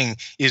important thing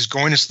is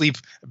going to sleep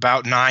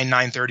about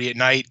 9:30 at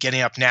night, getting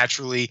up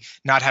naturally,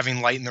 not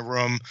having light in the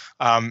room,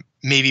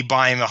 maybe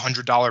buying a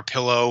 $100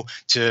 pillow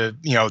to,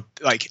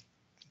 like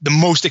the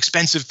most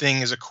expensive thing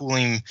is a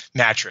cooling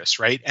mattress.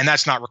 Right. And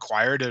that's not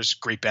required. There's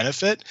great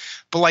benefit,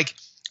 but like,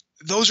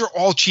 those are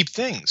all cheap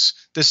things.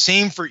 The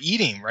same for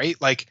eating, right?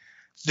 Like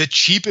the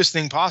cheapest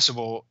thing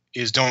possible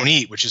is don't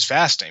eat, which is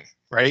fasting,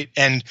 right?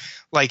 And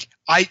like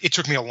it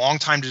took me a long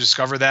time to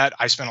discover that.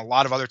 I spent a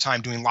lot of other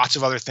time doing lots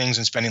of other things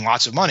and spending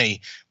lots of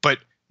money, but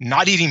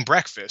not eating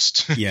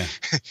breakfast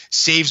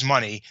saves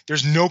money.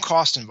 There's no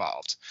cost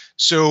involved.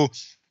 So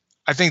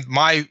I think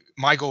my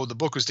goal with the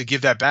book was to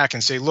give that back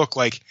and say, look,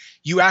 like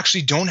you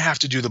actually don't have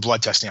to do the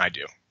blood testing I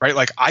do, right?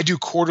 Like I do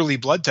quarterly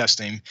blood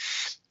testing.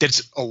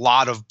 That's a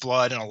lot of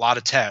blood and a lot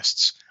of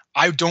tests.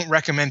 I don't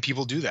recommend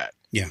people do that.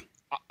 Yeah.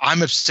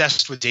 I'm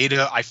obsessed with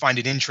data. I find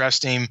it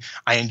interesting.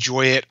 I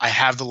enjoy it. I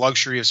have the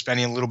luxury of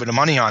spending a little bit of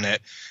money on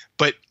it,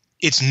 but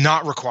it's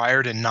not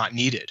required and not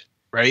needed,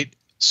 right?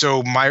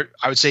 So I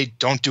would say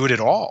don't do it at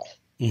all.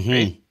 Mm-hmm.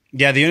 Right?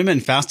 Yeah, the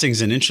intermittent fasting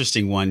is an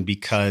interesting one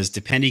because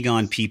depending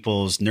on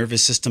people's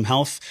nervous system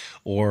health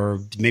or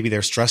maybe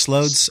their stress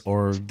loads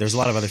or there's a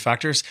lot of other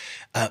factors,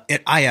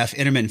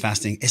 intermittent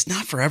fasting is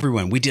not for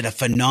everyone. We did a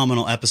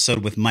phenomenal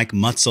episode with Mike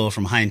Mutzel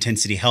from High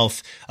Intensity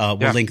Health.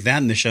 We'll link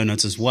that in the show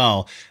notes as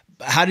well.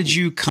 How did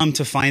you come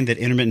to find that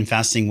intermittent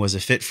fasting was a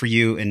fit for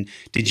you? And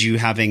did you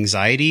have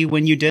anxiety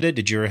when you did it?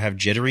 Did you ever have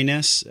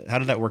jitteriness? How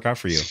did that work out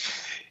for you?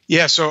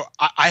 Yeah, so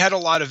I had a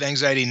lot of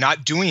anxiety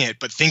not doing it,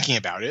 but thinking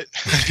about it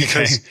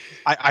because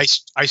I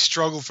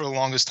struggled for the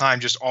longest time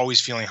just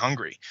always feeling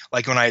hungry.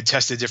 Like when I had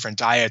tested different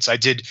diets, I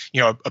did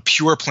a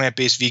pure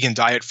plant-based vegan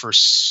diet for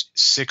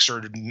 6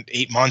 or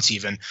 8 months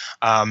even,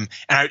 and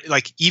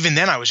even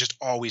then I was just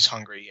always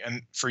hungry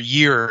and for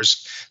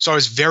years. So I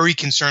was very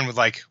concerned with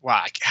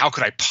wow, how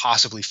could I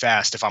possibly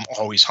fast if I'm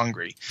always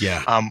hungry?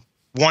 Yeah.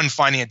 One,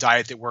 finding a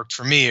diet that worked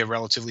for me, a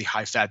relatively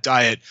high-fat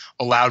diet,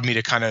 allowed me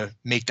to kind of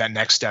make that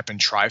next step and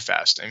try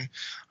fasting.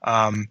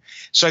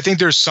 So I think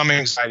there's some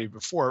anxiety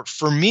before.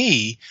 For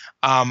me,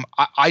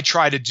 I just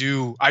try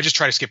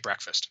to skip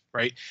breakfast,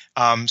 right?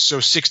 So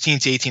 16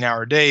 to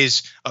 18-hour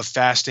days of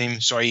fasting.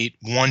 So I eat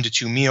 1 to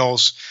 2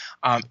 meals.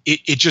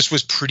 It just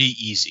was pretty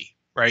easy,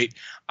 right?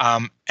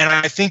 And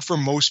I think for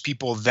most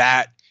people,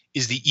 that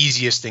is the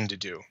easiest thing to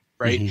do.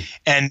 Right. Mm-hmm.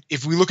 And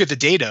if we look at the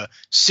data,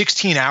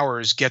 16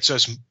 hours gets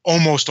us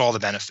almost all the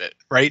benefit,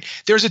 right?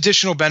 There's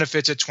additional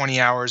benefits at 20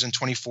 hours and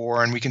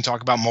 24, and we can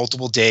talk about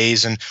multiple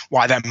days and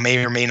why that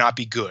may or may not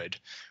be good,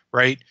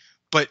 right?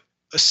 But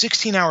a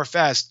 16-hour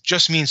fast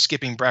just means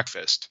skipping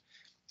breakfast.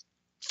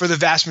 For the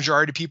vast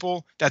majority of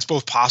people, that's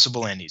both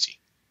possible and easy.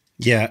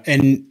 Yeah.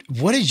 And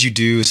what did you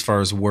do as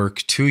far as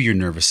work to your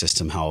nervous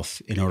system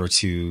health in order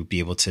to be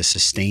able to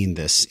sustain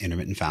this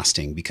intermittent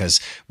fasting?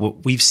 Because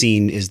what we've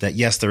seen is that,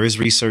 yes, there is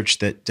research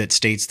that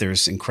states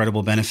there's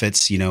incredible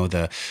benefits, the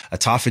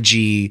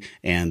autophagy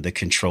and the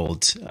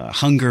controlled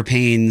hunger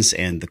pains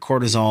and the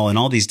cortisol and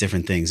all these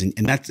different things.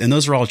 And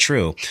those are all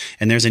true.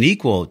 And there's an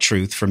equal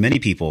truth for many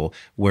people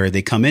where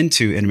they come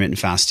into intermittent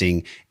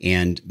fasting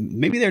and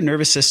maybe their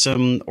nervous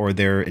system or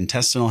their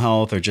intestinal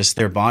health or just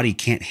their body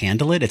can't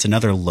handle it. It's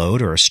another load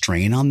or a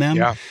strain on them.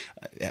 Yeah.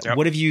 Yep.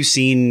 What have you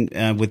seen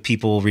with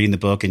people reading the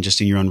book and just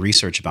in your own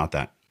research about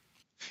that?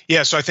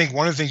 Yeah, so I think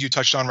one of the things you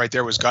touched on right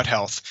there was gut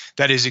health.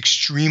 That is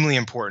extremely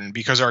important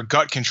because our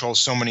gut controls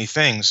so many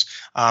things.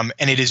 And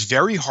it is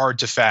very hard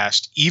to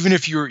fast, even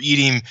if you're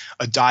eating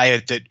a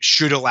diet that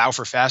should allow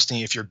for fasting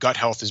if your gut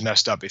health is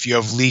messed up. If you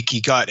have leaky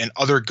gut and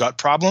other gut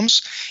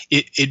problems,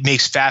 it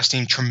makes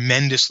fasting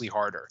tremendously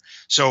harder.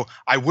 So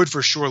I would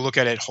for sure look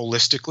at it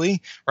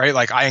holistically, right?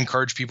 Like I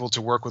encourage people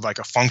to work with like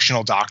a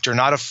functional doctor,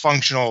 not a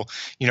functional,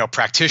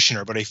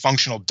 practitioner, but a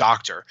functional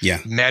doctor,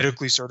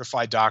 medically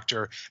certified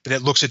doctor, but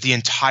that looks at the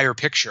entire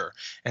picture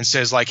and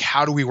says like,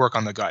 how do we work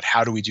on the gut?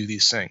 How do we do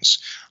these things?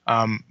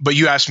 But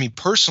you asked me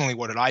personally,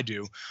 what did I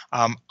do?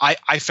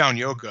 I found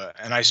yoga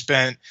and I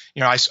spent,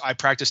 I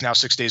practice now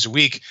 6 days a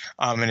week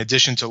in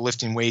addition to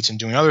lifting weights and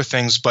doing other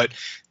things. But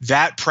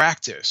that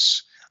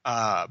practice,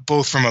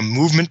 both from a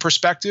movement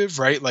perspective,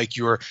 right? Like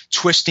you're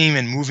twisting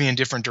and moving in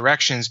different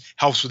directions,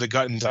 helps with the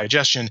gut and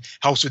digestion,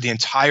 helps with the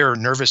entire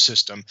nervous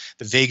system,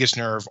 the vagus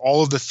nerve,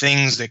 all of the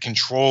things that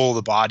control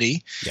the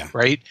body,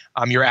 right?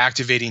 You're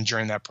activating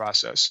during that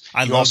process.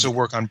 You also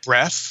work on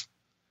breath.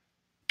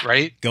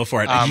 Right? Go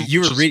for it.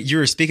 You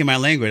were speaking my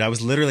language. I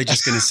was literally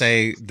just going to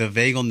say the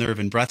vagal nerve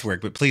and breath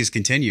work, but please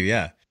continue.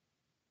 Yeah.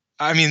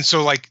 I mean,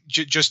 so like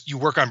just you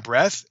work on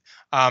breath,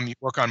 you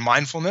work on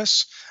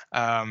mindfulness,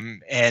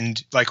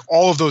 and like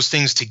all of those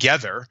things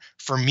together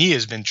for me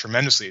has been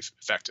tremendously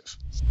effective.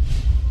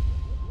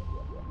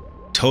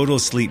 Total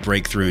sleep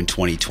breakthrough in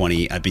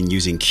 2020. I've been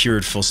using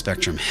cured full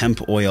spectrum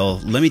hemp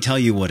oil. Let me tell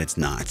you what it's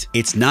not.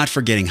 It's not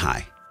for getting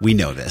high. We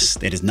know this.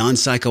 It is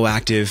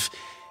non-psychoactive.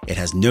 It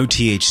has no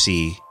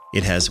THC.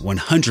 It has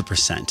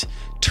 100%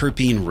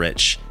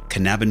 terpene-rich,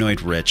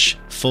 cannabinoid-rich,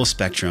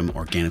 full-spectrum,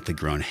 organically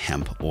grown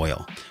hemp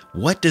oil.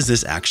 What does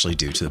this actually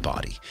do to the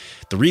body?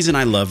 The reason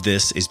I love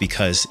this is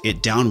because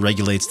it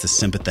downregulates the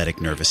sympathetic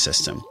nervous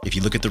system. If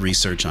you look at the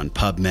research on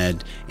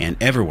PubMed and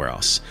everywhere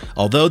else,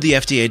 although the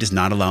FDA does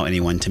not allow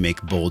anyone to make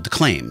bold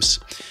claims,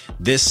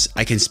 this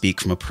I can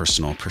speak from a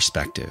personal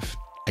perspective.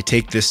 I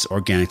take this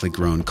organically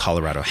grown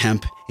Colorado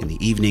hemp in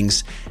the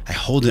evenings. I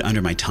hold it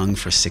under my tongue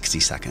for 60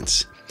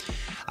 seconds.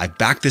 I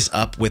back this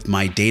up with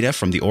my data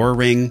from the Oura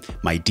Ring.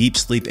 My deep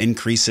sleep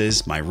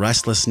increases, my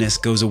restlessness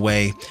goes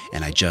away,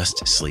 and I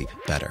just sleep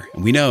better.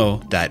 And we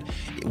know that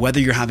whether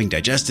you're having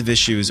digestive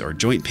issues or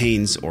joint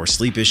pains or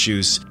sleep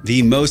issues,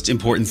 the most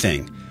important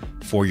thing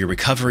for your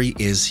recovery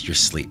is your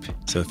sleep.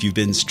 So if you've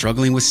been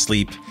struggling with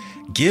sleep,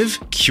 give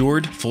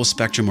cured full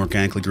spectrum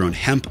organically grown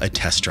hemp a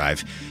test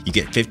drive. You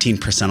get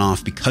 15%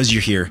 off because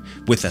you're here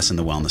with us in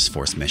the Wellness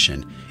Force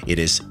mission. It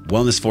is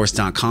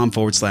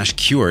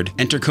wellnessforce.com/cured.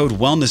 Enter code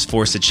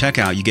WellnessForce at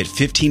checkout. You get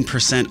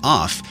 15%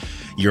 off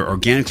your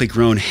organically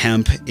grown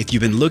hemp. If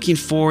you've been looking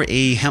for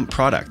a hemp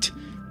product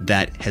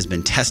that has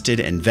been tested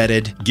and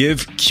vetted,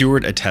 give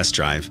Cured a test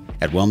drive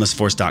at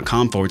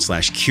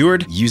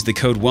wellnessforce.com/cured. Use the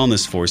code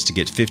WellnessForce to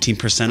get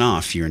 15%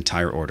 off your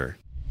entire order.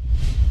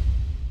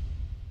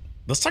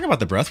 Let's talk about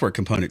the breathwork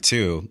component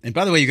too. And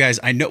by the way, you guys,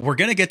 I know we're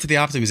going to get to the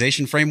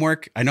optimization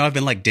framework. I know I've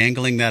been like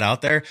dangling that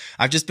out there.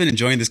 I've just been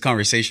enjoying this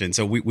conversation.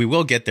 So we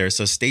will get there.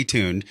 So stay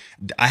tuned.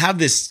 I have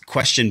this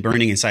question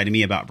burning inside of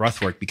me about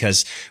breathwork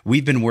because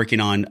we've been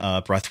working on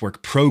a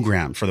breathwork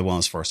program for the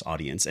Wellness Force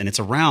audience. And it's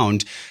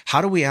around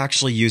how do we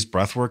actually use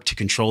breathwork to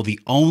control the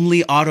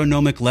only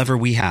autonomic lever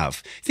we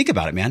have? Think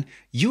about it, man.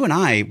 You and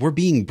I, we're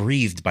being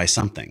breathed by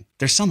something.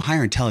 There's some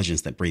higher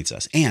intelligence that breathes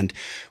us, and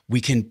we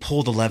can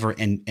pull the lever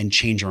and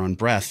change our own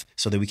breath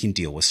so that we can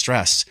deal with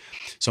stress.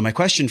 So my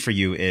question for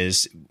you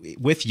is,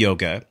 with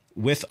yoga,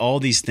 with all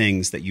these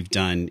things that you've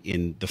done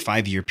in the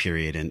 5-year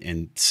period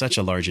and such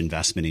a large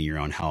investment in your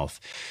own health,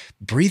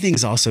 breathing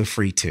is also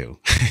free too.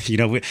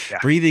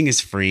 Breathing is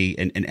free.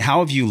 And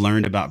how have you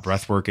learned about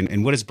breathwork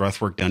and what has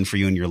breathwork done for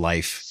you in your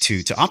life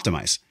to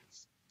optimize?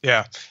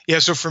 Yeah.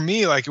 So for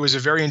me, like, it was a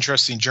very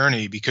interesting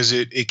journey because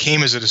it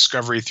came as a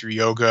discovery through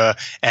yoga.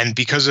 And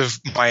because of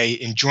my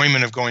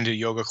enjoyment of going to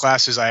yoga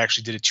classes, I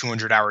actually did a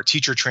 200-hour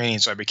teacher training.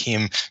 So I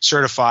became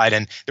certified,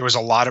 and there was a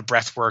lot of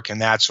breath work in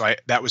that. So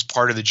that was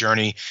part of the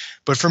journey.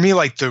 But for me,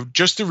 like,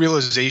 just the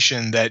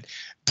realization that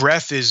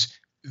breath is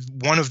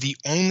one of the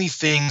only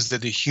things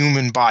that the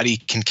human body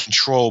can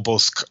control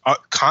both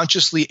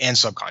consciously and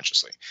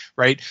subconsciously,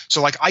 right?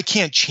 So like, I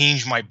can't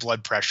change my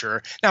blood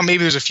pressure. Now,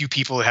 maybe there's a few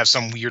people that have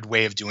some weird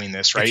way of doing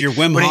this, right? If you're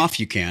Wim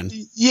Hof, you can.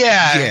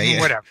 Yeah,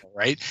 whatever,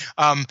 right?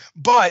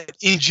 But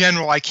in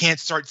general, I can't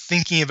start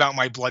thinking about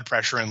my blood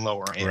pressure and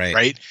lowering it,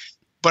 right?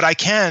 But I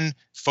can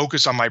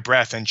focus on my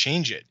breath and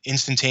change it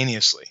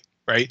instantaneously.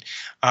 Right.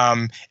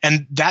 And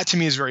that to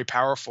me is very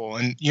powerful.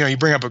 And, you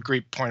bring up a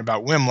great point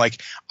about Wim.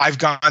 Like, I've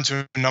gone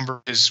to a number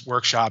of his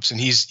workshops, and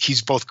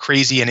he's both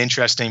crazy and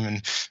interesting,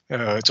 and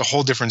it's a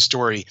whole different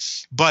story.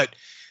 But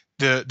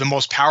the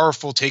most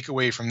powerful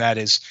takeaway from that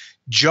is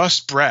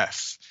just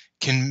breath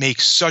can make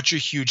such a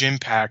huge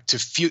impact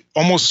to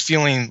almost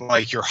feeling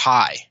like you're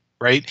high.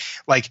 Right.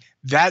 Like,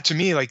 that to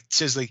me, like,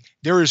 says, like,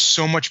 there is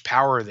so much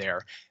power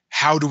there.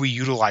 How do we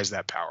utilize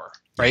that power?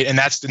 Right. And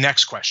that's the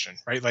next question.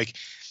 Right. Like,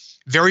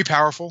 very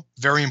powerful,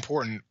 very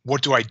important.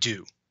 What do I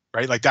do?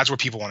 Right? Like, that's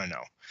what people want to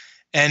know.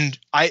 And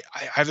I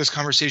have this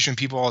conversation with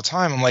people all the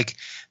time. I'm like,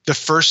 the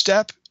first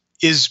step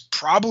is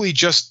probably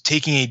just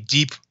taking a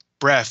deep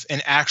breath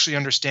and actually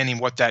understanding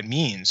what that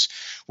means,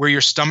 where your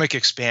stomach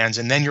expands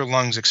and then your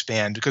lungs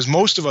expand. Because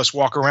most of us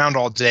walk around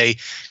all day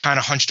kind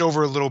of hunched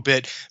over a little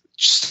bit,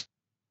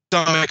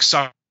 stomach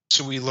sucks,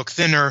 so we look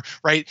thinner,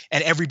 right?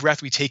 And every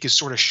breath we take is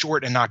sort of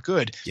short and not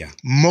good. Yeah.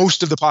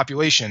 Most of the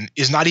population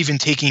is not even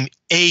taking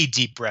a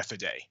deep breath a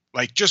day,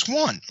 like just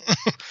one,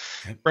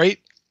 right?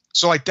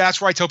 So like,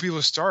 that's where I tell people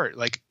to start.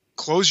 Like,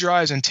 close your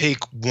eyes and take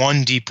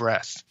one deep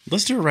breath.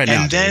 Let's do it right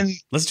now.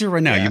 Let's do it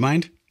right now. Yeah. You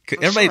mind?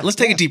 Everybody, let's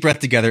take a deep breath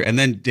together, and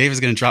then Dave is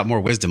going to drop more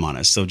wisdom on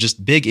us. So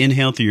just big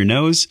inhale through your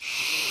nose.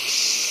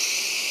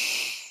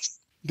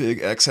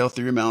 Big exhale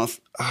through your mouth.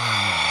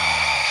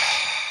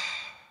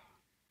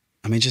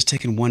 I mean, just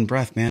taking one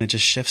breath, man, it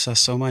just shifts us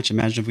so much.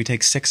 Imagine if we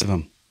take 6 of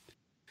them.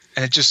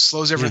 And it just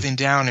slows everything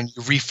down, and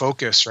you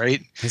refocus,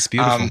 right? It's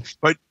beautiful.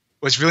 But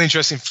what's really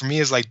interesting for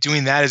me is, like,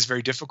 doing that is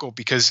very difficult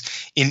because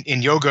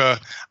in yoga,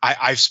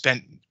 I've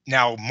spent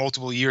now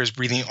multiple years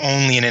breathing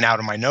only in and out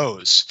of my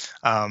nose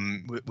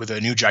with a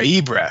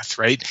Ujjayi breath,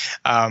 right?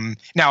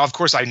 Now, of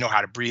course, I know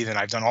how to breathe, and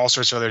I've done all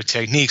sorts of other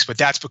techniques, but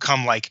that's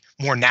become like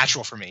more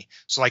natural for me.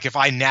 So like, if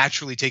I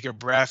naturally take a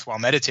breath while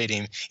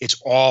meditating, it's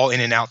all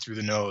in and out through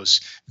the nose,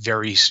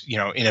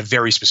 in a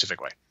very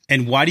specific way.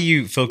 And why do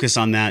you focus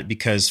on that?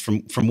 Because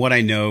from what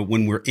I know,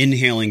 when we're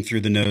inhaling through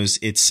the nose,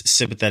 it's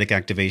sympathetic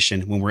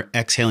activation. When we're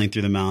exhaling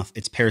through the mouth,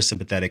 it's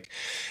parasympathetic.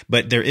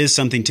 But there is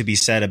something to be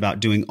said about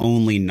doing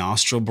only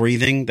nostril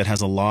breathing that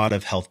has a lot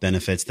of health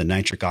benefits, the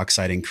nitric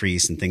oxide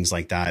increase and things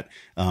like that.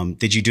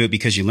 Did you do it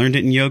because you learned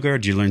it in yoga, or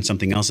did you learn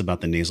something else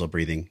about the nasal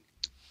breathing?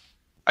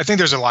 I think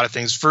there's a lot of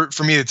things. For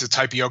me, it's a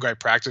type of yoga I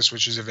practice,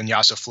 which is a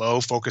vinyasa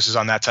flow, focuses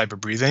on that type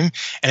of breathing.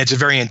 And it's a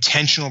very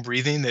intentional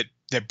breathing that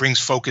brings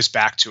focus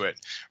back to it,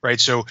 right?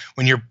 So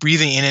when you're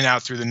breathing in and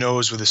out through the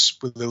nose with a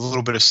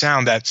little bit of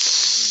sound, that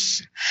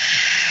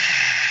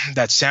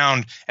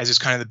sound, as it's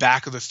kind of the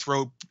back of the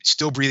throat,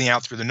 still breathing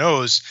out through the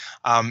nose,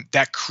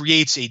 that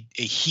creates a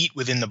heat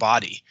within the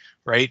body,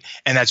 right?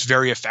 And that's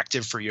very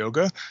effective for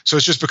yoga. So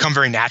it's just become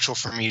very natural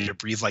for me to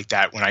breathe like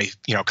that when I,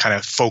 kind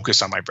of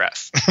focus on my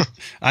breath.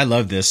 I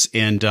love this.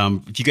 And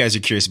if you guys are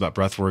curious about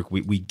breathwork,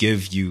 we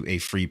give you a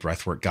free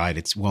breathwork guide.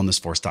 It's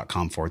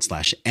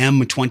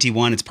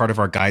wellnessforce.com/M21. It's part of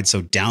our guide.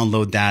 So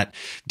download that.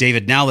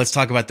 David, now let's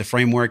talk about the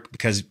framework,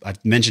 because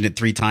I've mentioned it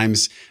 3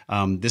 times.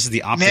 This is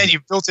the Man,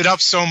 you built it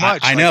up so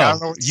much. I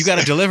know. You got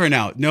to deliver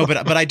now. No,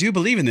 but I do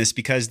believe in this,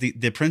 because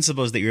the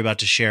principles that you're about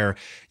to share,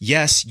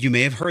 yes, you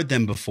may have heard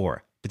them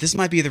before, but this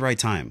might be the right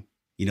time.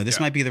 This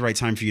might be the right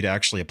time for you to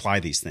actually apply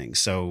these things.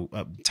 So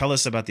tell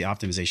us about the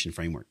optimization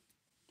framework.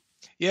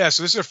 Yeah,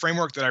 so this is a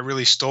framework that I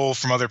really stole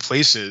from other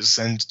places,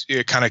 and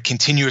kind of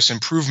continuous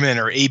improvement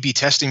or A/B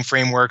testing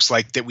frameworks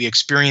like that we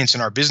experience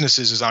in our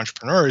businesses as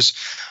entrepreneurs.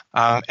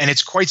 And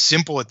it's quite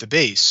simple at the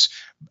base.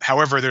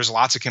 However, there's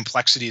lots of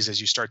complexities as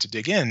you start to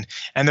dig in.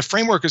 And the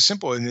framework is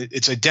simple, and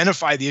it's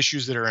identify the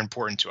issues that are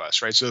important to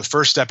us, right? So the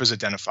first step is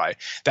identify.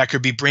 That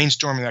could be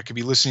brainstorming, that could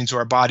be listening to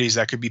our bodies,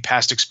 that could be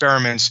past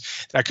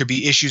experiments, that could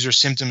be issues or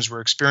symptoms we're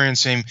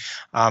experiencing,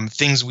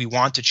 things we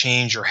want to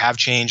change or have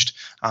changed.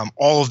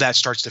 All of that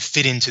starts to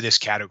fit into this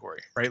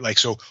category, right? Like,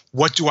 so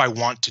what do I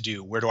want to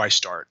do? Where do I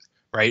start?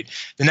 Right.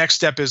 The next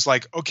step is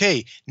like,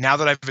 okay, now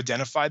that I've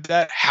identified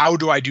that, how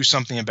do I do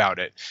something about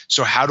it?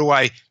 So how do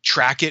I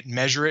track it,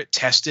 measure it,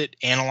 test it,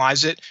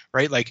 analyze it?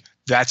 Right. Like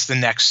that's the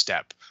next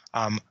step.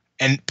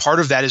 And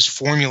part of that is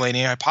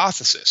formulating a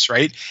hypothesis.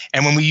 Right.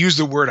 And when we use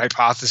the word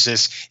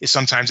hypothesis,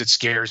 sometimes it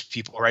scares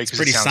people, right? It's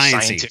pretty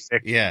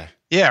scientific. Yeah.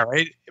 Yeah.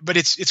 Right. But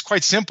it's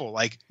quite simple.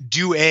 Like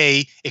do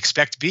A,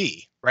 expect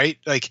B. Right.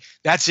 Like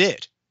that's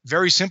it.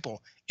 Very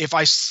simple. If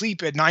I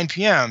sleep at 9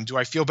 p.m., do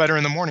I feel better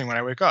in the morning when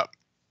I wake up?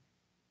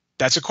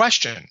 That's a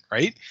question,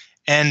 right?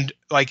 And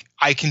like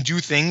I can do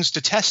things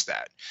to test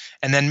that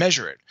and then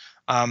measure it.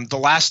 The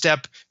last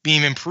step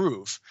being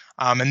improve.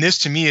 And this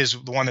to me is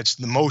the one that's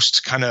the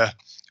most kind of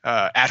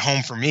at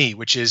home for me,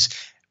 which is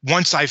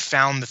once I've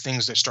found the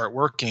things that start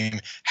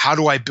working, how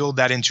do I build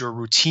that into a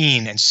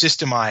routine and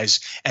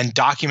systemize and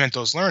document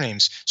those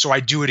learnings so I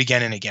do it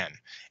again and again?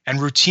 And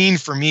routine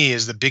for me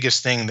is the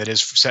biggest thing that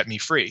has set me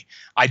free.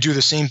 I do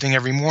the same thing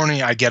every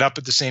morning. I get up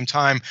at the same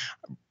time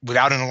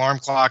without an alarm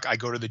clock. I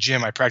go to the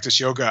gym. I practice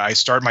yoga. I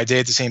start my day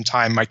at the same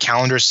time. My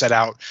calendar is set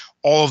out,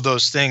 all of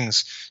those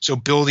things. So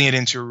building it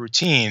into a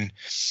routine.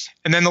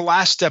 And then the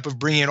last step of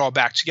bringing it all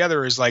back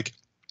together is like,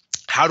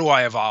 how do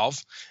I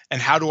evolve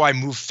and how do I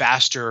move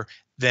faster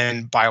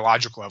than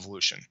biological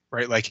evolution,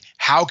 right? Like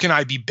how can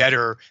I be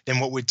better than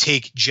what would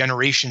take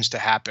generations to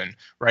happen,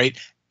 right?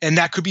 And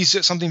that could be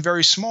something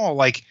very small,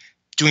 like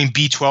doing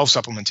B12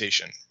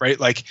 supplementation, right?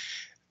 Like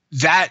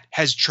that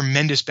has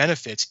tremendous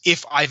benefits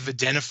if I've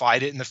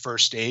identified it in the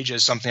first stage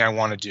as something I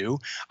want to do.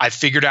 I've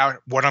figured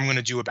out what I'm going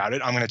to do about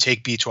it. I'm going to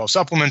take B12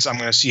 supplements. I'm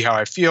going to see how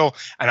I feel,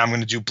 and I'm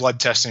going to do blood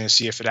testing to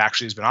see if it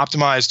actually has been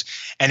optimized.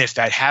 And if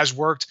that has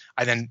worked,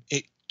 I then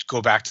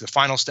go back to the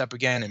final step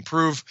again,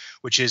 improve,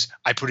 which is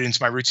I put it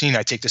into my routine.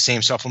 I take the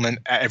same supplement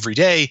every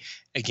day,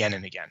 again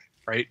and again,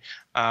 right?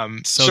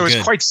 So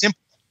it's quite simple.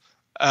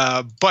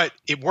 But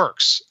it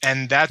works.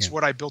 And that's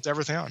what I built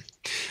everything on.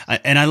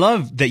 And I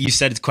love that you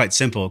said it's quite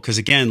simple because,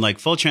 again, like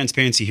full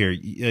transparency here,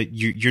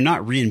 you're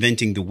not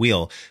reinventing the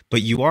wheel,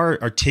 but you are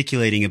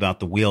articulating about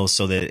the wheel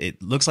so that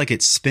it looks like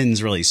it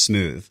spins really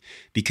smooth.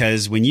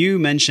 Because when you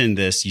mentioned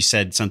this, you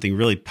said something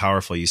really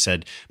powerful. You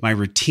said, my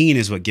routine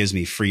is what gives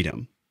me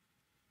freedom.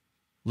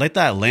 Let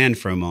that land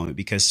for a moment,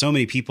 because so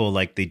many people,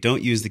 like, they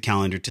don't use the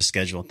calendar to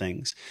schedule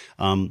things.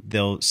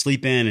 They'll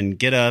sleep in and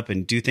get up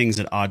and do things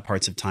at odd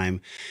parts of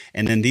time.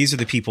 And then these are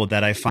the people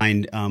that I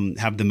find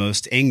have the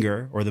most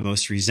anger or the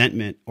most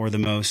resentment or the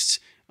most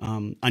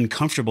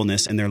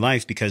uncomfortableness in their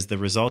life because the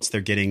results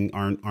they're getting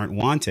aren't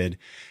wanted.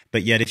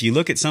 But yet, if you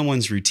look at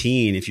someone's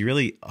routine, if you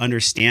really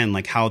understand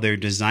like how they're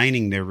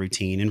designing their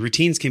routine, and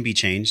routines can be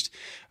changed,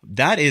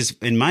 that is,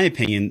 in my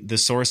opinion, the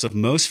source of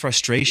most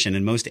frustration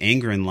and most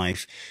anger in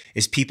life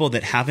is people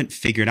that haven't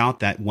figured out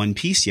that one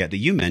piece yet that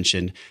you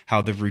mentioned, how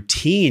the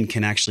routine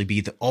can actually be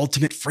the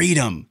ultimate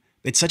freedom.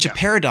 It's such a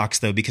paradox,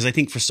 though, because I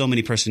think for so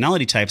many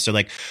personality types, they're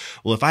like,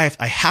 well, if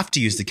I have to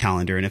use the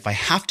calendar and if I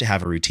have to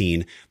have a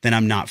routine, then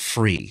I'm not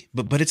free.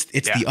 But it's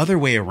the other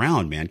way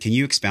around, man. Can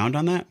you expound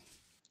on that?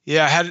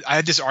 Yeah, I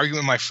had this argument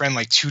with my friend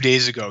like 2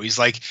 days ago. He's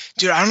like,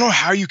 dude, I don't know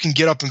how you can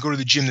get up and go to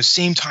the gym the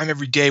same time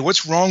every day.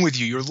 What's wrong with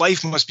you? Your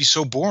life must be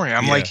so boring.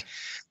 I'm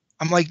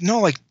like, no,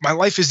 like my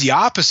life is the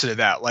opposite of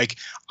that. Like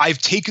I've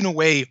taken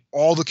away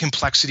all the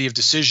complexity of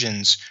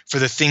decisions for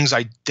the things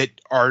that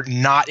are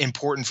not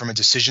important from a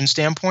decision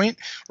standpoint,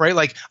 right?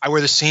 Like I wear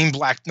the same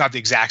black, not the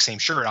exact same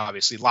shirt,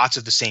 obviously, lots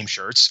of the same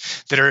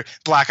shirts that are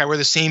black. I wear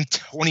the same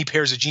 20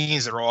 pairs of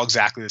jeans that are all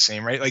exactly the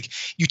same, right? Like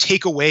you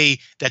take away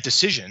that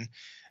decision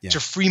to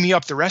free me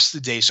up the rest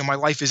of the day. So my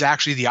life is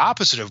actually the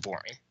opposite of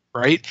boring,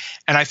 right?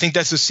 And I think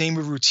that's the same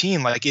with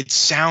routine. Like it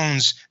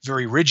sounds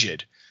very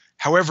rigid.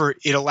 However,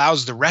 it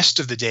allows the rest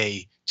of the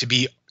day to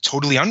be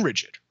totally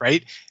unrigid,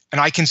 right?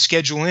 And I can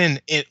schedule in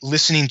it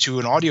listening to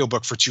an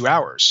audiobook for 2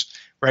 hours,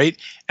 right?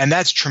 And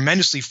that's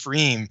tremendously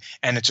freeing,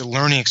 and it's a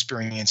learning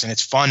experience, and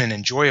it's fun and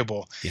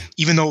enjoyable,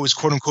 even though it was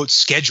quote unquote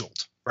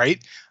scheduled,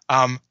 right?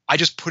 I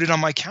just put it on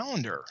my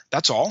calendar.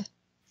 That's all.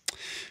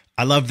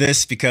 I love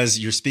this because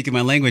you're speaking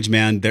my language,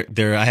 man.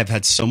 I have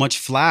had so much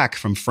flack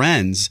from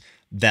friends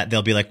that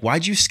they'll be like,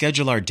 why'd you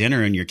schedule our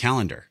dinner in your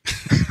calendar?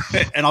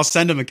 And I'll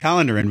send them a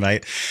calendar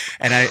invite.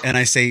 And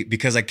I say,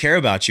 because I care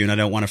about you and I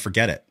don't want to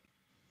forget it.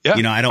 Yeah.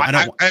 You know,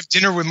 I have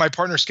dinner with my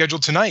partner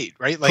scheduled tonight,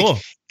 right? Like, cool.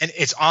 And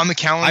it's on the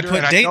calendar.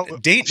 I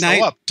put date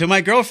night to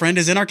my girlfriend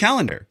is in our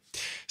calendar.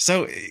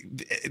 So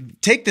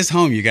take this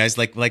home, you guys,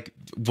 like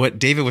what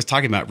David was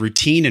talking about,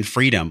 routine and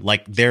freedom,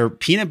 like they're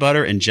peanut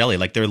butter and jelly,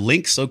 like they're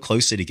linked so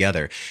closely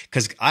together.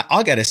 Because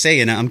I got to say,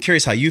 and I'm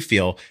curious how you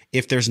feel,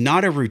 if there's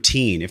not a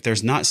routine, if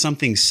there's not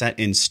something set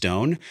in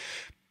stone,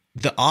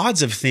 the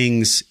odds of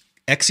things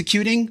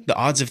executing, the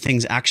odds of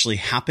things actually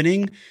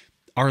happening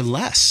are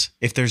less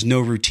if there's no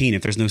routine,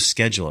 if there's no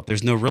schedule, if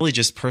there's no really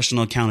just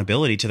personal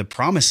accountability to the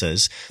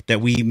promises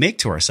that we make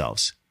to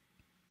ourselves.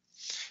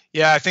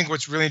 Yeah, I think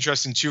what's really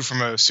interesting too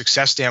from a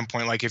success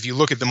standpoint, like if you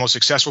look at the most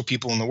successful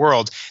people in the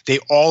world, they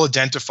all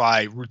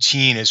identify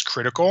routine as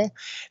critical.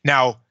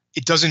 Now,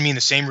 it doesn't mean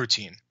the same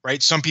routine,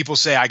 right? Some people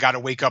say I got to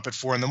wake up at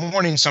 4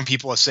 a.m. Some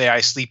people say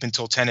I sleep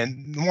until 10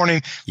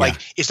 a.m. Like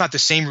it's not the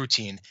same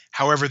routine.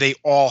 However, they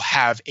all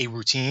have a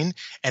routine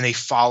and they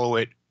follow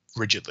it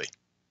rigidly.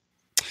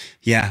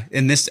 Yeah.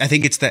 And this, I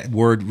think it's that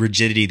word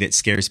rigidity that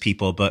scares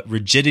people, but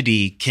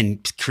rigidity can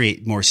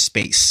create more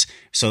space.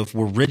 So if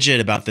we're rigid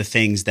about the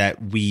things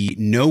that we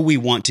know we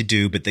want to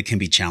do, but that can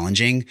be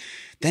challenging,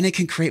 then it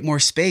can create more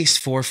space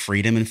for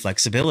freedom and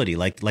flexibility.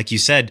 Like you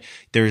said,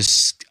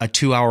 there's a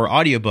 2-hour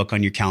audiobook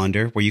on your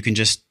calendar where you can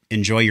just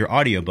enjoy your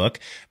audiobook,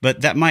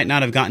 but that might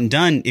not have gotten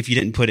done if you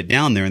didn't put it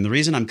down there. And the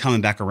reason I'm coming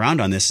back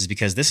around on this is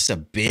because this is a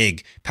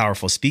big,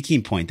 powerful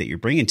speaking point that you're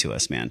bringing to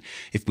us, man.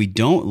 If we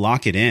don't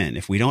lock it in,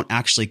 if we don't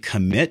actually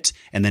commit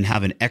and then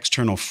have an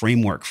external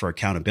framework for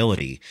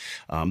accountability,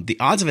 the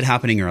odds of it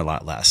happening are a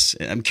lot less.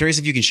 I'm curious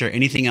if you can share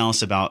anything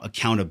else about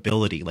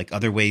accountability, like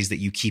other ways that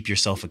you keep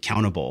yourself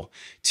accountable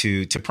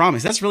to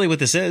promise. That's really what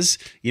this is.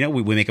 You know,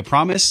 we make a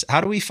promise.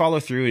 How do we follow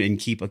through and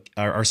keep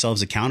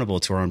ourselves accountable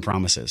to our own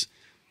promises?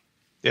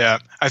 Yeah,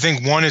 I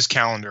think one is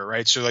calendar,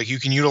 right? So like you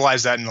can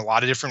utilize that in a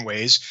lot of different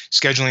ways,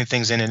 scheduling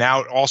things in and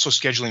out, also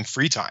scheduling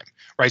free time,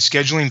 right?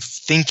 Scheduling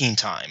thinking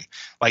time.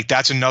 Like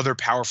that's another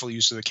powerful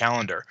use of the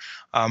calendar.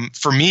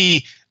 For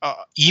me,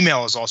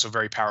 email is also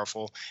very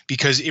powerful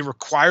because it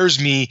requires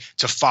me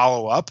to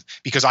follow up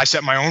because I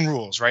set my own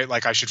rules, right?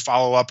 Like I should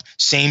follow up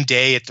same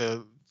day at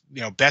the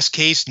best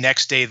case,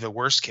 next day the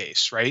worst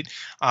case, right?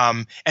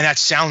 And that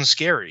sounds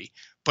scary.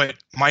 But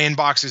my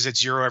inbox is at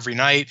 0 every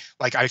night.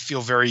 Like I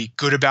feel very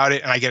good about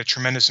it and I get a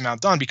tremendous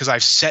amount done because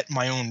I've set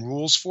my own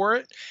rules for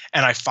it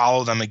and I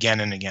follow them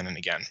again and again and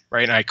again,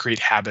 right? And I create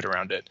habit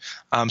around it.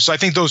 So I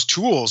think those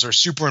tools are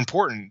super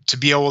important to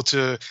be able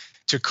to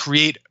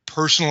create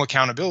personal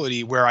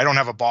accountability where I don't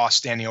have a boss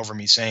standing over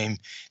me saying,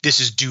 this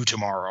is due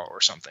tomorrow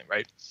or something,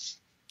 right?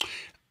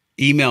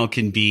 Email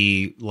can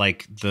be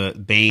like the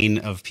bane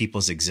of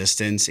people's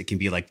existence. It can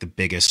be like the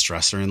biggest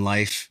stressor in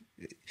life.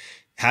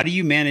 How do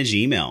you manage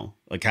email?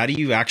 Like, how do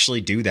you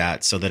actually do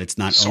that so that it's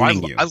not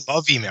owning you? I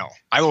love email.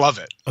 I love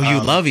it. Oh,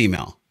 you love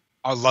email?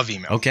 I love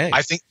email. Okay.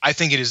 I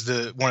think it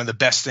is one of the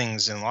best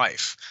things in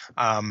life.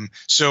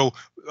 So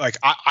like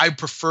I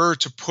prefer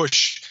to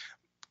push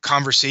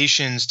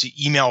conversations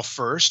to email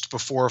first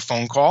before a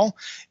phone call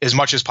as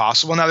much as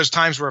possible. Now there's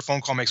times where a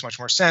phone call makes much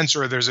more sense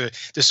or there's a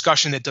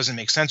discussion that doesn't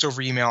make sense over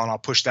email and I'll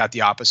push that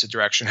the opposite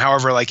direction.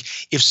 However, like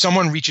if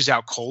someone reaches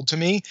out cold to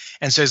me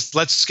and says,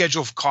 let's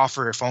schedule a call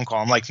for a phone call,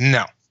 I'm like,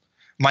 no.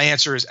 My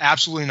answer is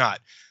absolutely not.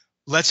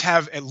 Let's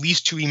have at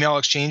least 2 email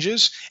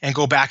exchanges and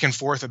go back and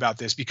forth about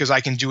this because I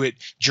can do it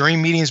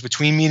during meetings,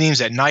 between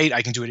meetings, at night.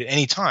 I can do it at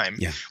any time,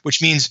 which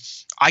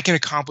means I can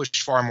accomplish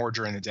far more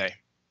during the day,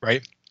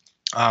 right?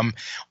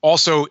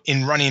 Also,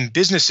 in running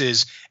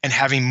businesses and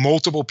having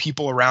multiple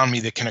people around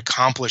me that can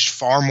accomplish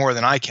far more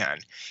than I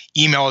can,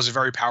 email is a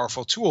very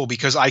powerful tool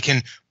because I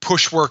can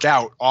push work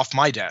out off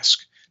my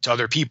desk to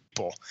other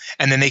people,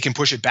 and then they can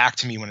push it back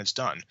to me when it's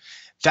done.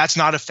 That's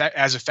not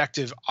as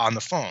effective on the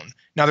phone.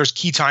 Now, there's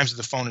key times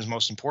that the phone is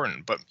most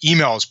important, but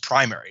email is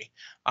primary.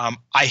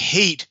 I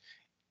hate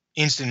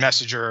instant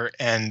messenger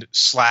and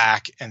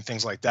Slack and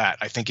things like that.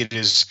 I think it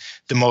is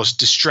the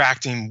most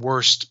distracting,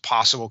 worst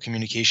possible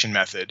communication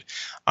method,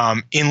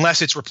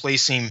 unless it's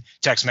replacing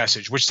text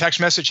message, which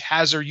text message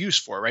has their use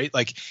for, right?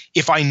 Like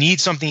if I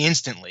need something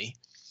instantly,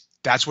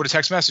 that's what a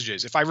text message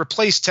is. If I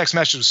replace text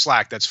message with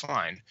Slack, that's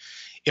fine.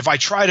 If I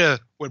try to,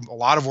 what a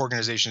lot of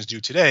organizations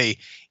do today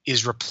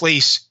is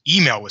replace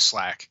email with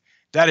Slack,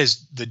 that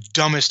is the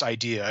dumbest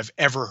idea I've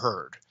ever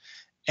heard.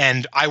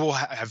 And I will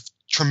have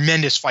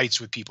tremendous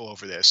fights with people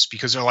over this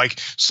because they're like,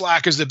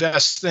 Slack is the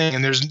best thing.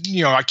 And there's,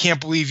 I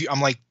can't believe you. I'm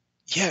like,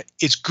 yeah,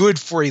 it's good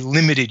for a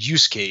limited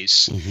use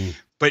case,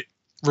 but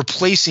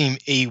replacing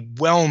a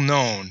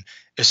well-known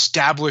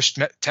established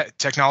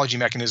technology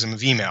mechanism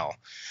of email,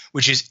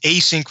 which is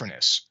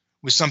asynchronous,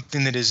 with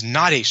something that is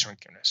not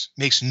asynchronous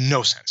makes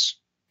no sense.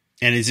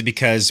 And is it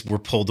because we're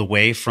pulled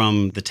away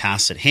from the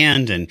tasks at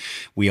hand and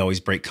we always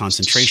break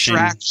concentration?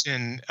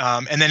 Distraction.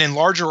 And then in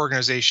larger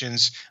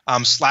organizations,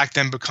 Slack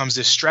then becomes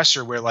this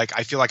stressor where like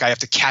I feel like I have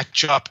to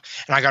catch up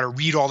and I got to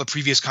read all the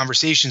previous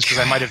conversations because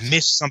I might have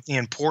missed something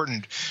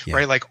important,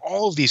 right? Like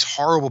all of these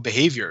horrible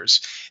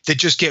behaviors that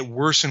just get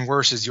worse and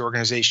worse as the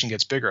organization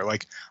gets bigger.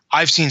 Like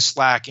I've seen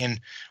Slack in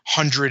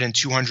 100 and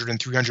 200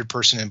 and 300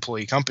 person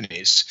employee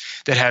companies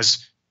that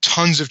has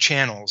tons of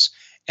channels.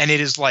 And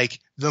it is like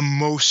the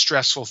most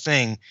stressful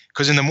thing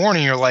because in the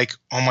morning you're like,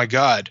 oh my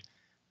God,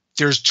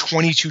 there's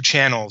 22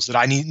 channels that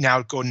I need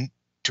now go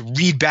to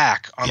read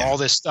back on all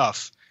this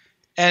stuff.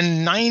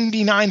 And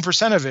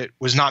 99% of it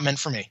was not meant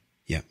for me.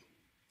 Yeah.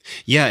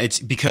 Yeah. It's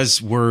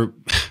because we're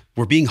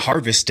being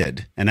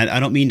harvested. And I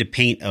don't mean to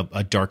paint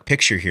a dark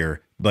picture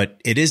here,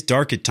 But it is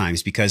dark at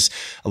times because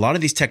a lot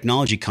of these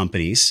technology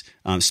companies,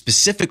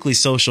 specifically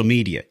social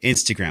media,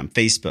 Instagram,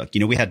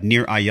 Facebook, we had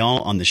Nir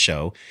Ayal on the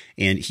show,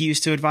 and he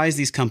used to advise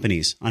these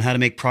companies on how to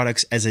make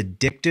products as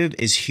addictive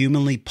as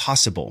humanly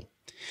possible.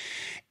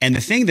 And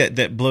the thing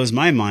that blows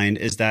my mind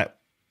is that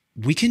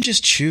we can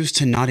just choose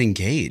to not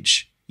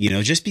engage.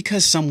 Just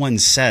because someone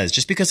says,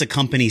 just because a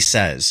company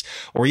says,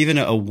 or even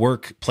a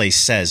workplace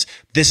says,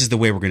 this is the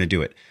way we're going to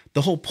do it.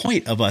 The whole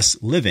point of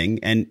us living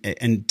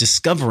and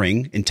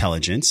discovering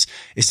intelligence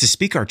is to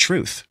speak our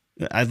truth.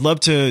 I'd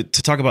love to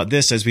talk about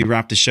this as we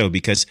wrap the show,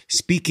 because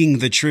speaking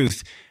the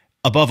truth,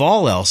 above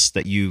all else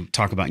that you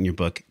talk about in your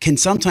book, can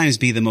sometimes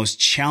be the most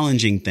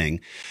challenging thing.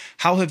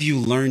 How have you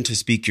learned to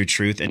speak your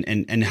truth,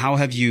 and how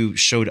have you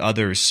showed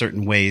others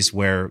certain ways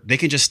where they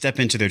can just step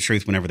into their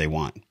truth whenever they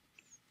want?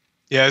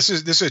 Yeah, this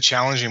is a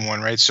challenging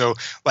one, right? So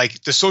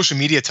like the social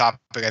media topic,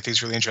 I think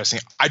is really interesting.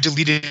 I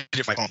deleted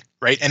it from my phone,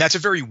 right? And that's a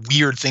very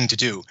weird thing to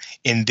do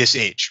in this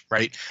age,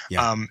 right?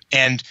 Yeah.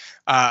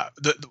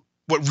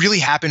 What really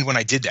happened when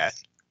I did that,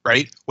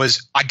 right,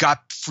 was I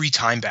got free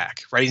time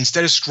back, right?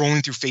 Instead of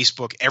scrolling through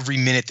Facebook every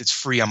minute that's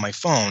free on my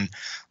phone,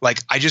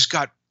 like I just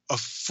got a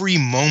free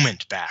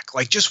moment back,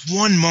 like just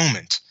one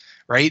moment.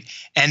 Right.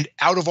 And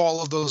out of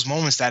all of those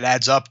moments, that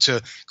adds up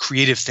to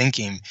creative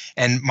thinking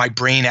and my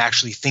brain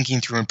actually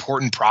thinking through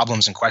important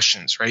problems and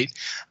questions. Right.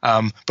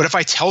 But if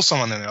I tell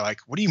someone and they're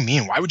like, what do you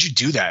mean? Why would you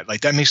do that?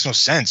 Like, that makes no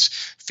sense.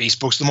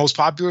 Facebook's the most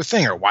popular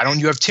thing. Or why don't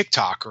you have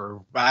TikTok?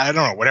 Or I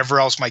don't know, whatever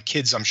else my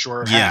kids, I'm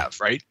sure, have.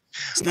 Right.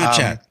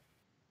 Snapchat.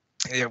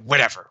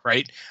 Whatever.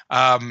 Right.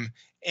 So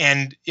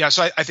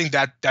I think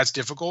that's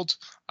difficult.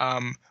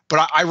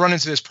 But I run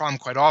into this problem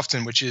quite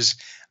often, which is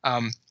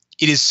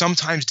it is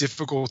sometimes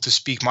difficult to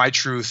speak my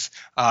truth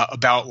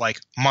about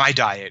like my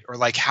diet or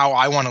like how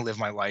I want to live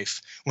my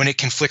life when it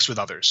conflicts with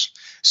others.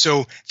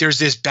 So there's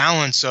this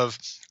balance of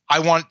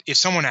if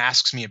someone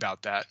asks me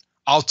about that,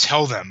 I'll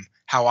tell them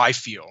how I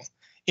feel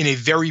in a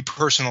very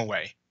personal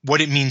way,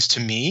 what it means to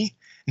me,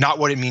 not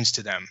what it means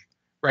to them,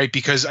 right?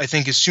 Because I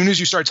think as soon as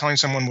you start telling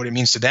someone what it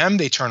means to them,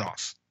 they turn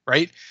off,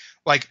 right?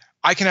 Like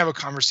I can have a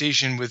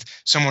conversation with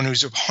someone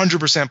who's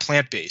 100%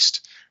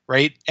 plant-based,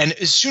 right? And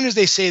as soon as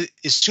I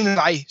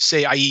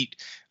say I eat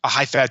a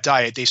high-fat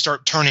diet, they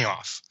start turning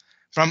off.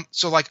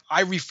 So like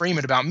I reframe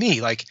it about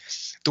me, like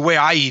the way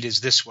I eat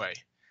is this way,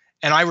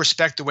 and I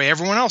respect the way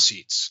everyone else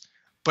eats,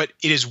 but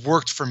it has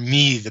worked for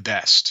me the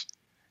best.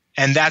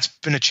 And that's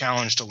been a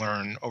challenge to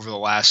learn over the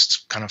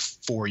last kind of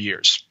 4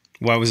 years.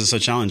 Why was it so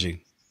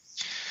challenging?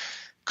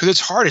 Because it's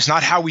hard. It's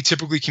not how we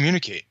typically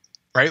communicate,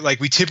 right? Like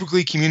we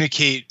typically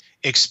communicate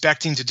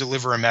expecting to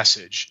deliver a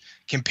message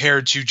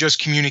compared to just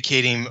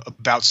communicating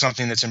about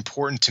something that's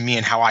important to me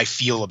and how I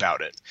feel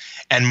about it.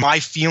 And my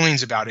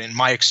feelings about it and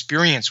my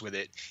experience with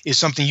it is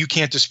something you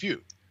can't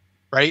dispute,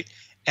 right?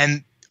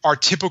 And our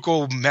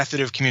typical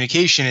method of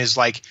communication is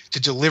like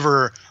to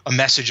deliver a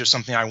message of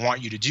something I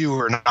want you to do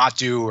or not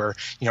do, or,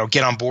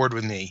 get on board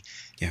with me.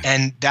 Yeah.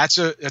 And that's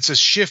a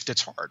shift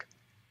that's hard.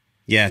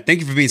 Yeah, thank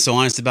you for being so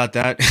honest about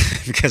that,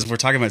 because we're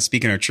talking about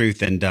speaking our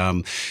truth. And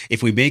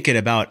if we make it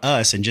about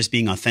us and just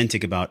being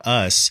authentic about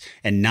us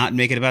and not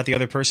make it about the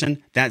other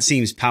person, that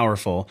seems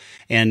powerful.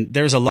 And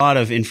there's a lot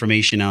of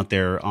information out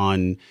there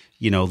on,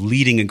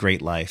 leading a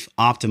great life,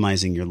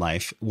 optimizing your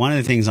life. One of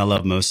the things I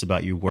love most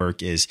about your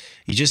work is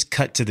you just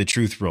cut to the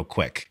truth real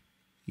quick.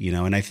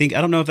 And I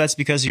don't know if that's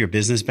because of your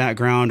business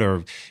background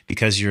or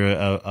because you're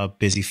a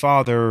busy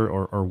father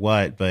or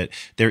what, but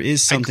there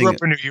is something. I grew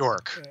up in New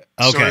York.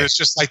 Okay. So it's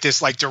just like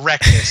this, like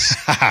directness.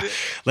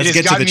 Let's get to the truth. It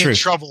has gotten me in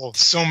trouble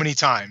so many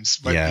times,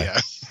 but yeah.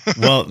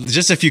 Well,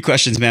 just a few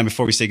questions, man,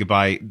 before we say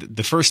goodbye.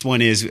 The first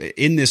one is,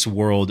 in this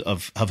world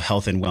of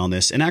health and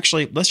wellness, and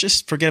actually let's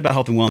just forget about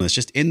health and wellness,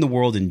 just in the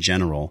world in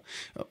general,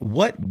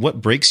 what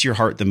breaks your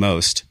heart the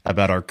most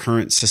about our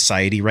current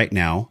society right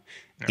now?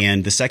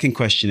 And the second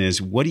question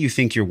is, what do you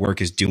think your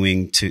work is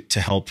doing to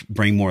help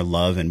bring more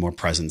love and more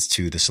presence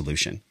to the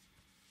solution?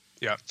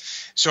 Yeah.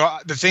 So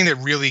the thing that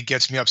really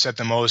gets me upset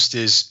the most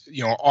is,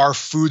 our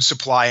food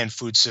supply and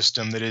food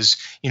system that is,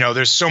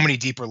 there's so many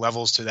deeper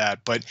levels to that,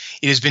 but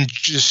it has been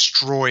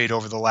destroyed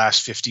over the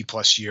last 50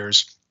 plus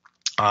years.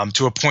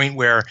 To a point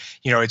where,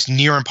 it's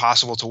near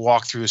impossible to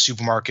walk through a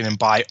supermarket and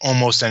buy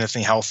almost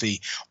anything healthy.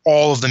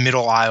 All of the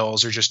middle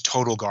aisles are just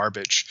total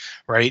garbage,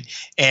 right?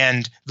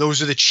 And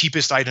those are the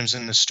cheapest items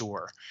in the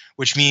store,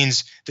 which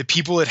means the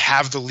people that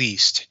have the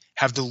least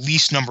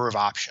number of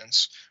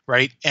options,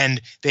 right?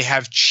 And they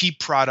have cheap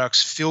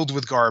products filled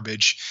with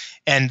garbage,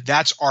 and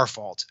that's our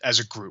fault as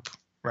a group,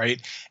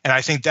 right? And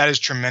I think that is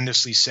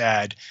tremendously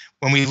sad.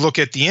 When we look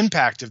at the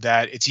impact of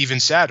that, it's even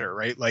sadder,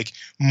 right? Like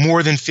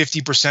more than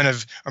 50%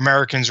 of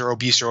Americans are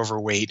obese or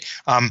overweight.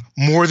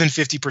 More than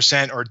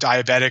 50% are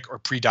diabetic or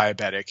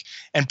pre-diabetic.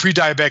 And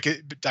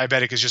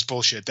diabetic is just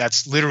bullshit.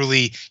 That's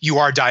literally, you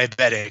are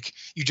diabetic.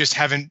 You just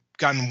haven't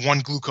gotten one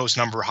glucose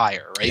number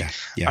higher, right?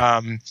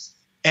 Yeah.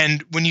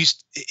 And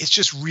it's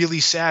just really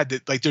sad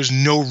that like there's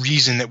no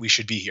reason that we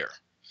should be here.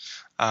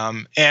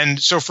 And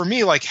so for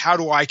me, like, how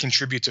do I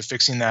contribute to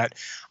fixing that?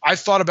 I've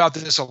thought about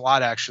this a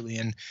lot, actually.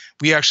 And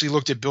we actually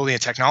looked at building a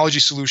technology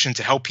solution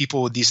to help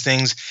people with these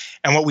things.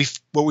 And what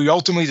we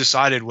ultimately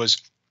decided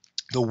was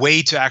the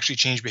way to actually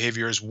change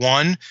behavior is,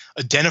 one,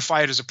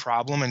 identify it as a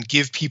problem and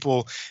give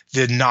people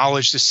the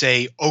knowledge to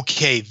say,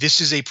 okay, this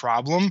is a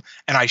problem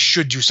and I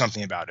should do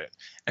something about it.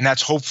 And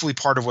that's hopefully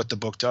part of what the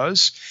book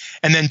does.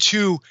 And then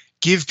two,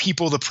 give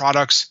people the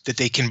products that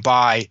they can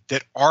buy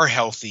that are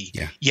healthy,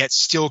 yet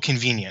still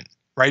convenient,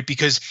 right?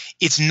 Because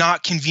it's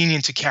not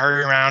convenient to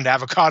carry around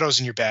avocados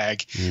in your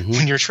bag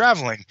when you're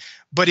traveling,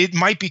 but it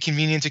might be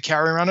convenient to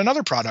carry around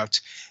another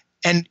product.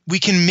 And we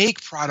can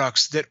make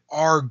products that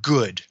are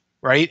good,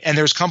 right? And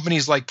there's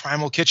companies like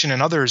Primal Kitchen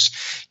and others,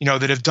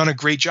 that have done a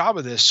great job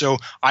of this. So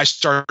I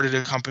started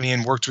a company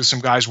and worked with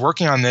some guys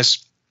working on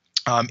this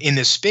in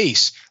this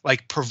space,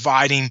 like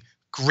providing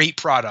great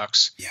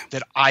products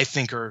that I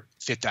think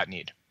fit that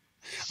need.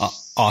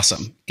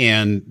 Awesome.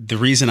 And the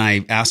reason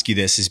I ask you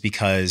this is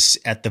because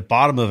at the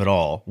bottom of it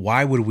all,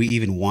 why would we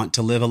even want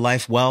to live a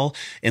life well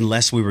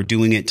unless we were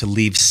doing it to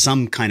leave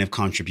some kind of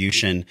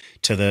contribution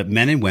to the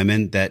men and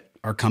women that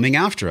are coming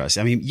after us?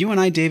 I mean, you and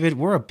I, David,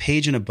 we're a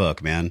page in a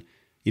book, man.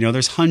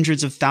 There's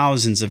hundreds of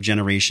thousands of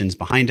generations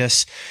behind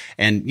us.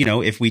 And,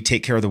 if we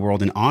take care of the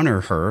world and honor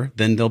her,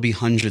 then there'll be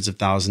hundreds of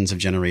thousands of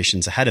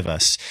generations ahead of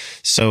us.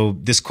 So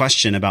this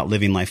question about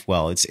living life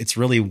well, it's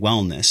really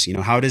wellness.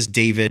 How does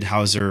David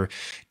Hauser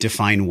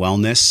define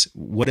wellness?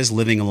 What does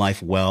living a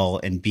life well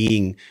and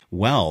being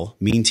well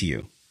mean to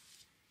you?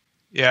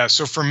 Yeah.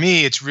 So for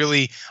me, it's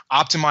really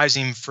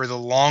optimizing for the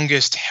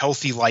longest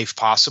healthy life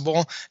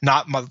possible,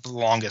 not the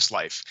longest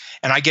life.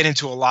 And I get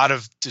into a lot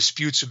of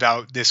disputes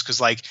about this because,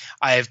 like,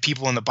 I have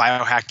people in the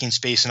biohacking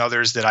space and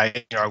others that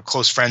I'm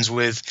close friends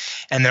with,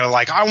 and they're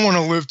like, I want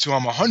to live till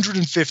I'm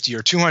 150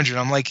 or 200.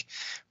 I'm like,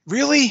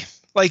 really?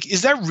 Like,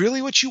 is that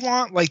really what you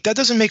want? Like, that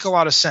doesn't make a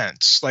lot of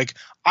sense. Like,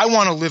 I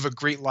want to live a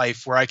great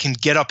life where I can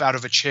get up out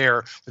of a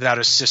chair without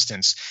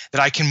assistance,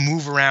 that I can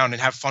move around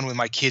and have fun with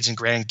my kids and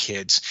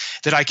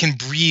grandkids, that I can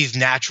breathe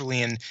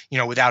naturally and,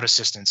 without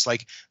assistance.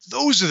 Like,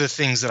 those are the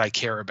things that I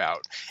care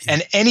about.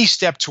 And any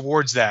step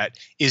towards that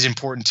is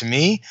important to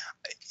me.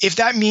 If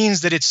that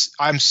means that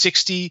I'm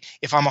 60,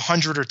 if I'm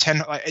 100 or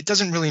 10, it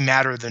doesn't really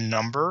matter the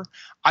number.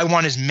 I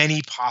want as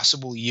many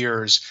possible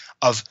years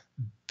of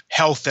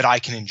health that I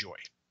can enjoy.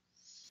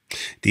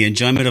 The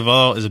enjoyment of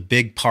all is a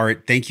big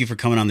part. Thank you for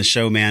coming on the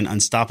show, man.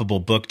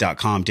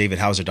 Unstoppablebook.com,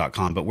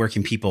 davidhauser.com. But where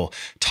can people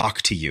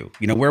talk to you?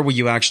 Where will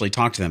you actually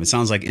talk to them? It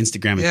sounds like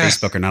Instagram and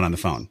Facebook are not on the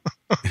phone.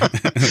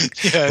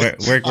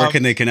 Where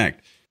can they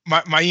connect?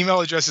 My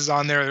email address is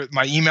on there.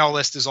 My email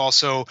list is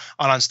also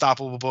on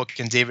Unstoppable Book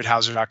and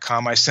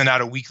davidhauser.com. I send out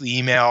a weekly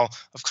email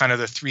of kind of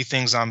the 3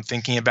 things I'm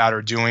thinking about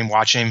or doing,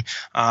 watching.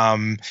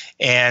 And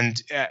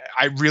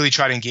I really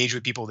try to engage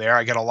with people there.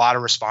 I get a lot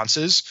of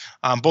responses,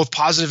 both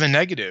positive and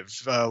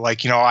negative.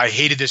 I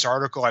hated this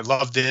article. I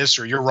love this,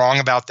 or you're wrong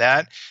about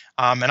that.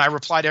 And I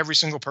reply to every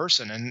single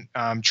person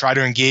and try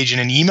to engage in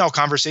an email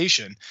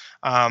conversation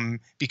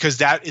because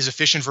that is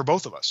efficient for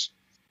both of us.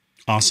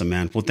 Awesome,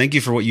 man. Well, thank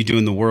you for what you do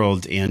in the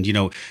world. And,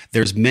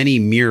 there's many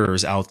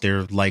mirrors out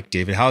there like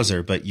David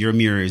Hauser, but your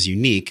mirror is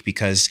unique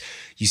because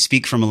you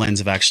speak from a lens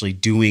of actually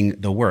doing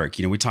the work.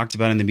 We talked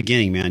about in the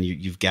beginning, man,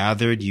 you've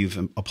gathered, you've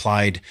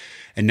applied,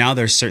 and now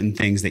there's certain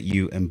things that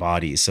you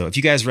embody. So if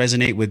you guys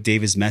resonate with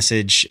David's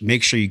message,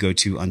 make sure you go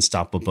to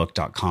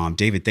unstoppablebook.com.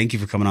 David, thank you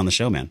for coming on the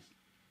show, man.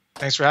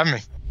 Thanks for having me.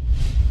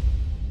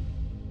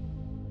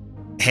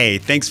 Hey,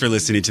 thanks for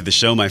listening to the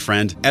show, my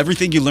friend.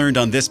 Everything you learned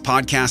on this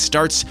podcast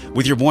starts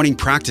with your morning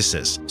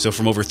practices. So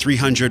from over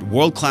 300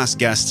 world-class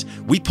guests,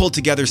 we pulled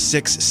together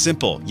 6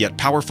 simple yet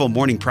powerful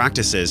morning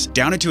practices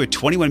down into a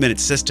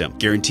 21-minute system,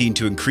 guaranteed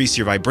to increase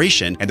your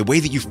vibration and the way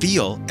that you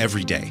feel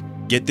every day.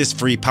 Get this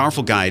free,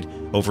 powerful guide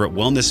over at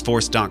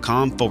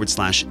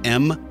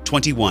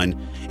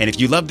wellnessforce.com/M21. And if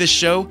you love this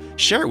show,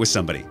 share it with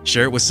somebody.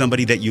 Share it with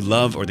somebody that you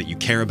love or that you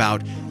care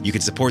about. You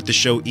can support the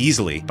show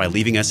easily by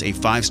leaving us a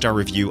 5-star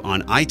review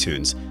on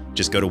iTunes.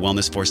 Just go to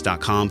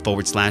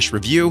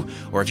wellnessforce.com/review,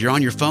 or if you're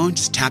on your phone,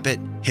 just tap it,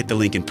 hit the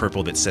link in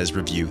purple that says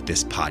review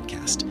this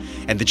podcast.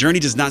 And the journey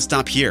does not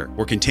stop here.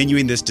 We're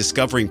continuing this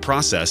discovering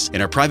process in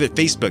our private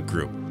Facebook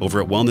group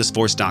over at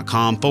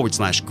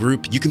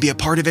wellnessforce.com/group. You can be a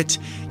part of it.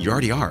 You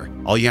already are.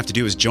 All you have to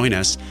do is join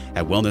us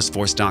at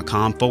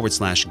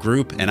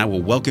wellnessforce.com/group, and I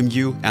will welcome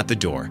you at the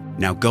door.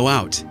 Now go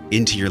out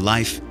into your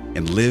life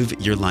and live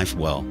your life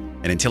well.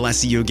 And until I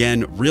see you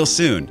again real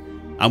soon,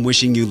 I'm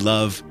wishing you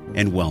love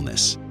and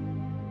wellness.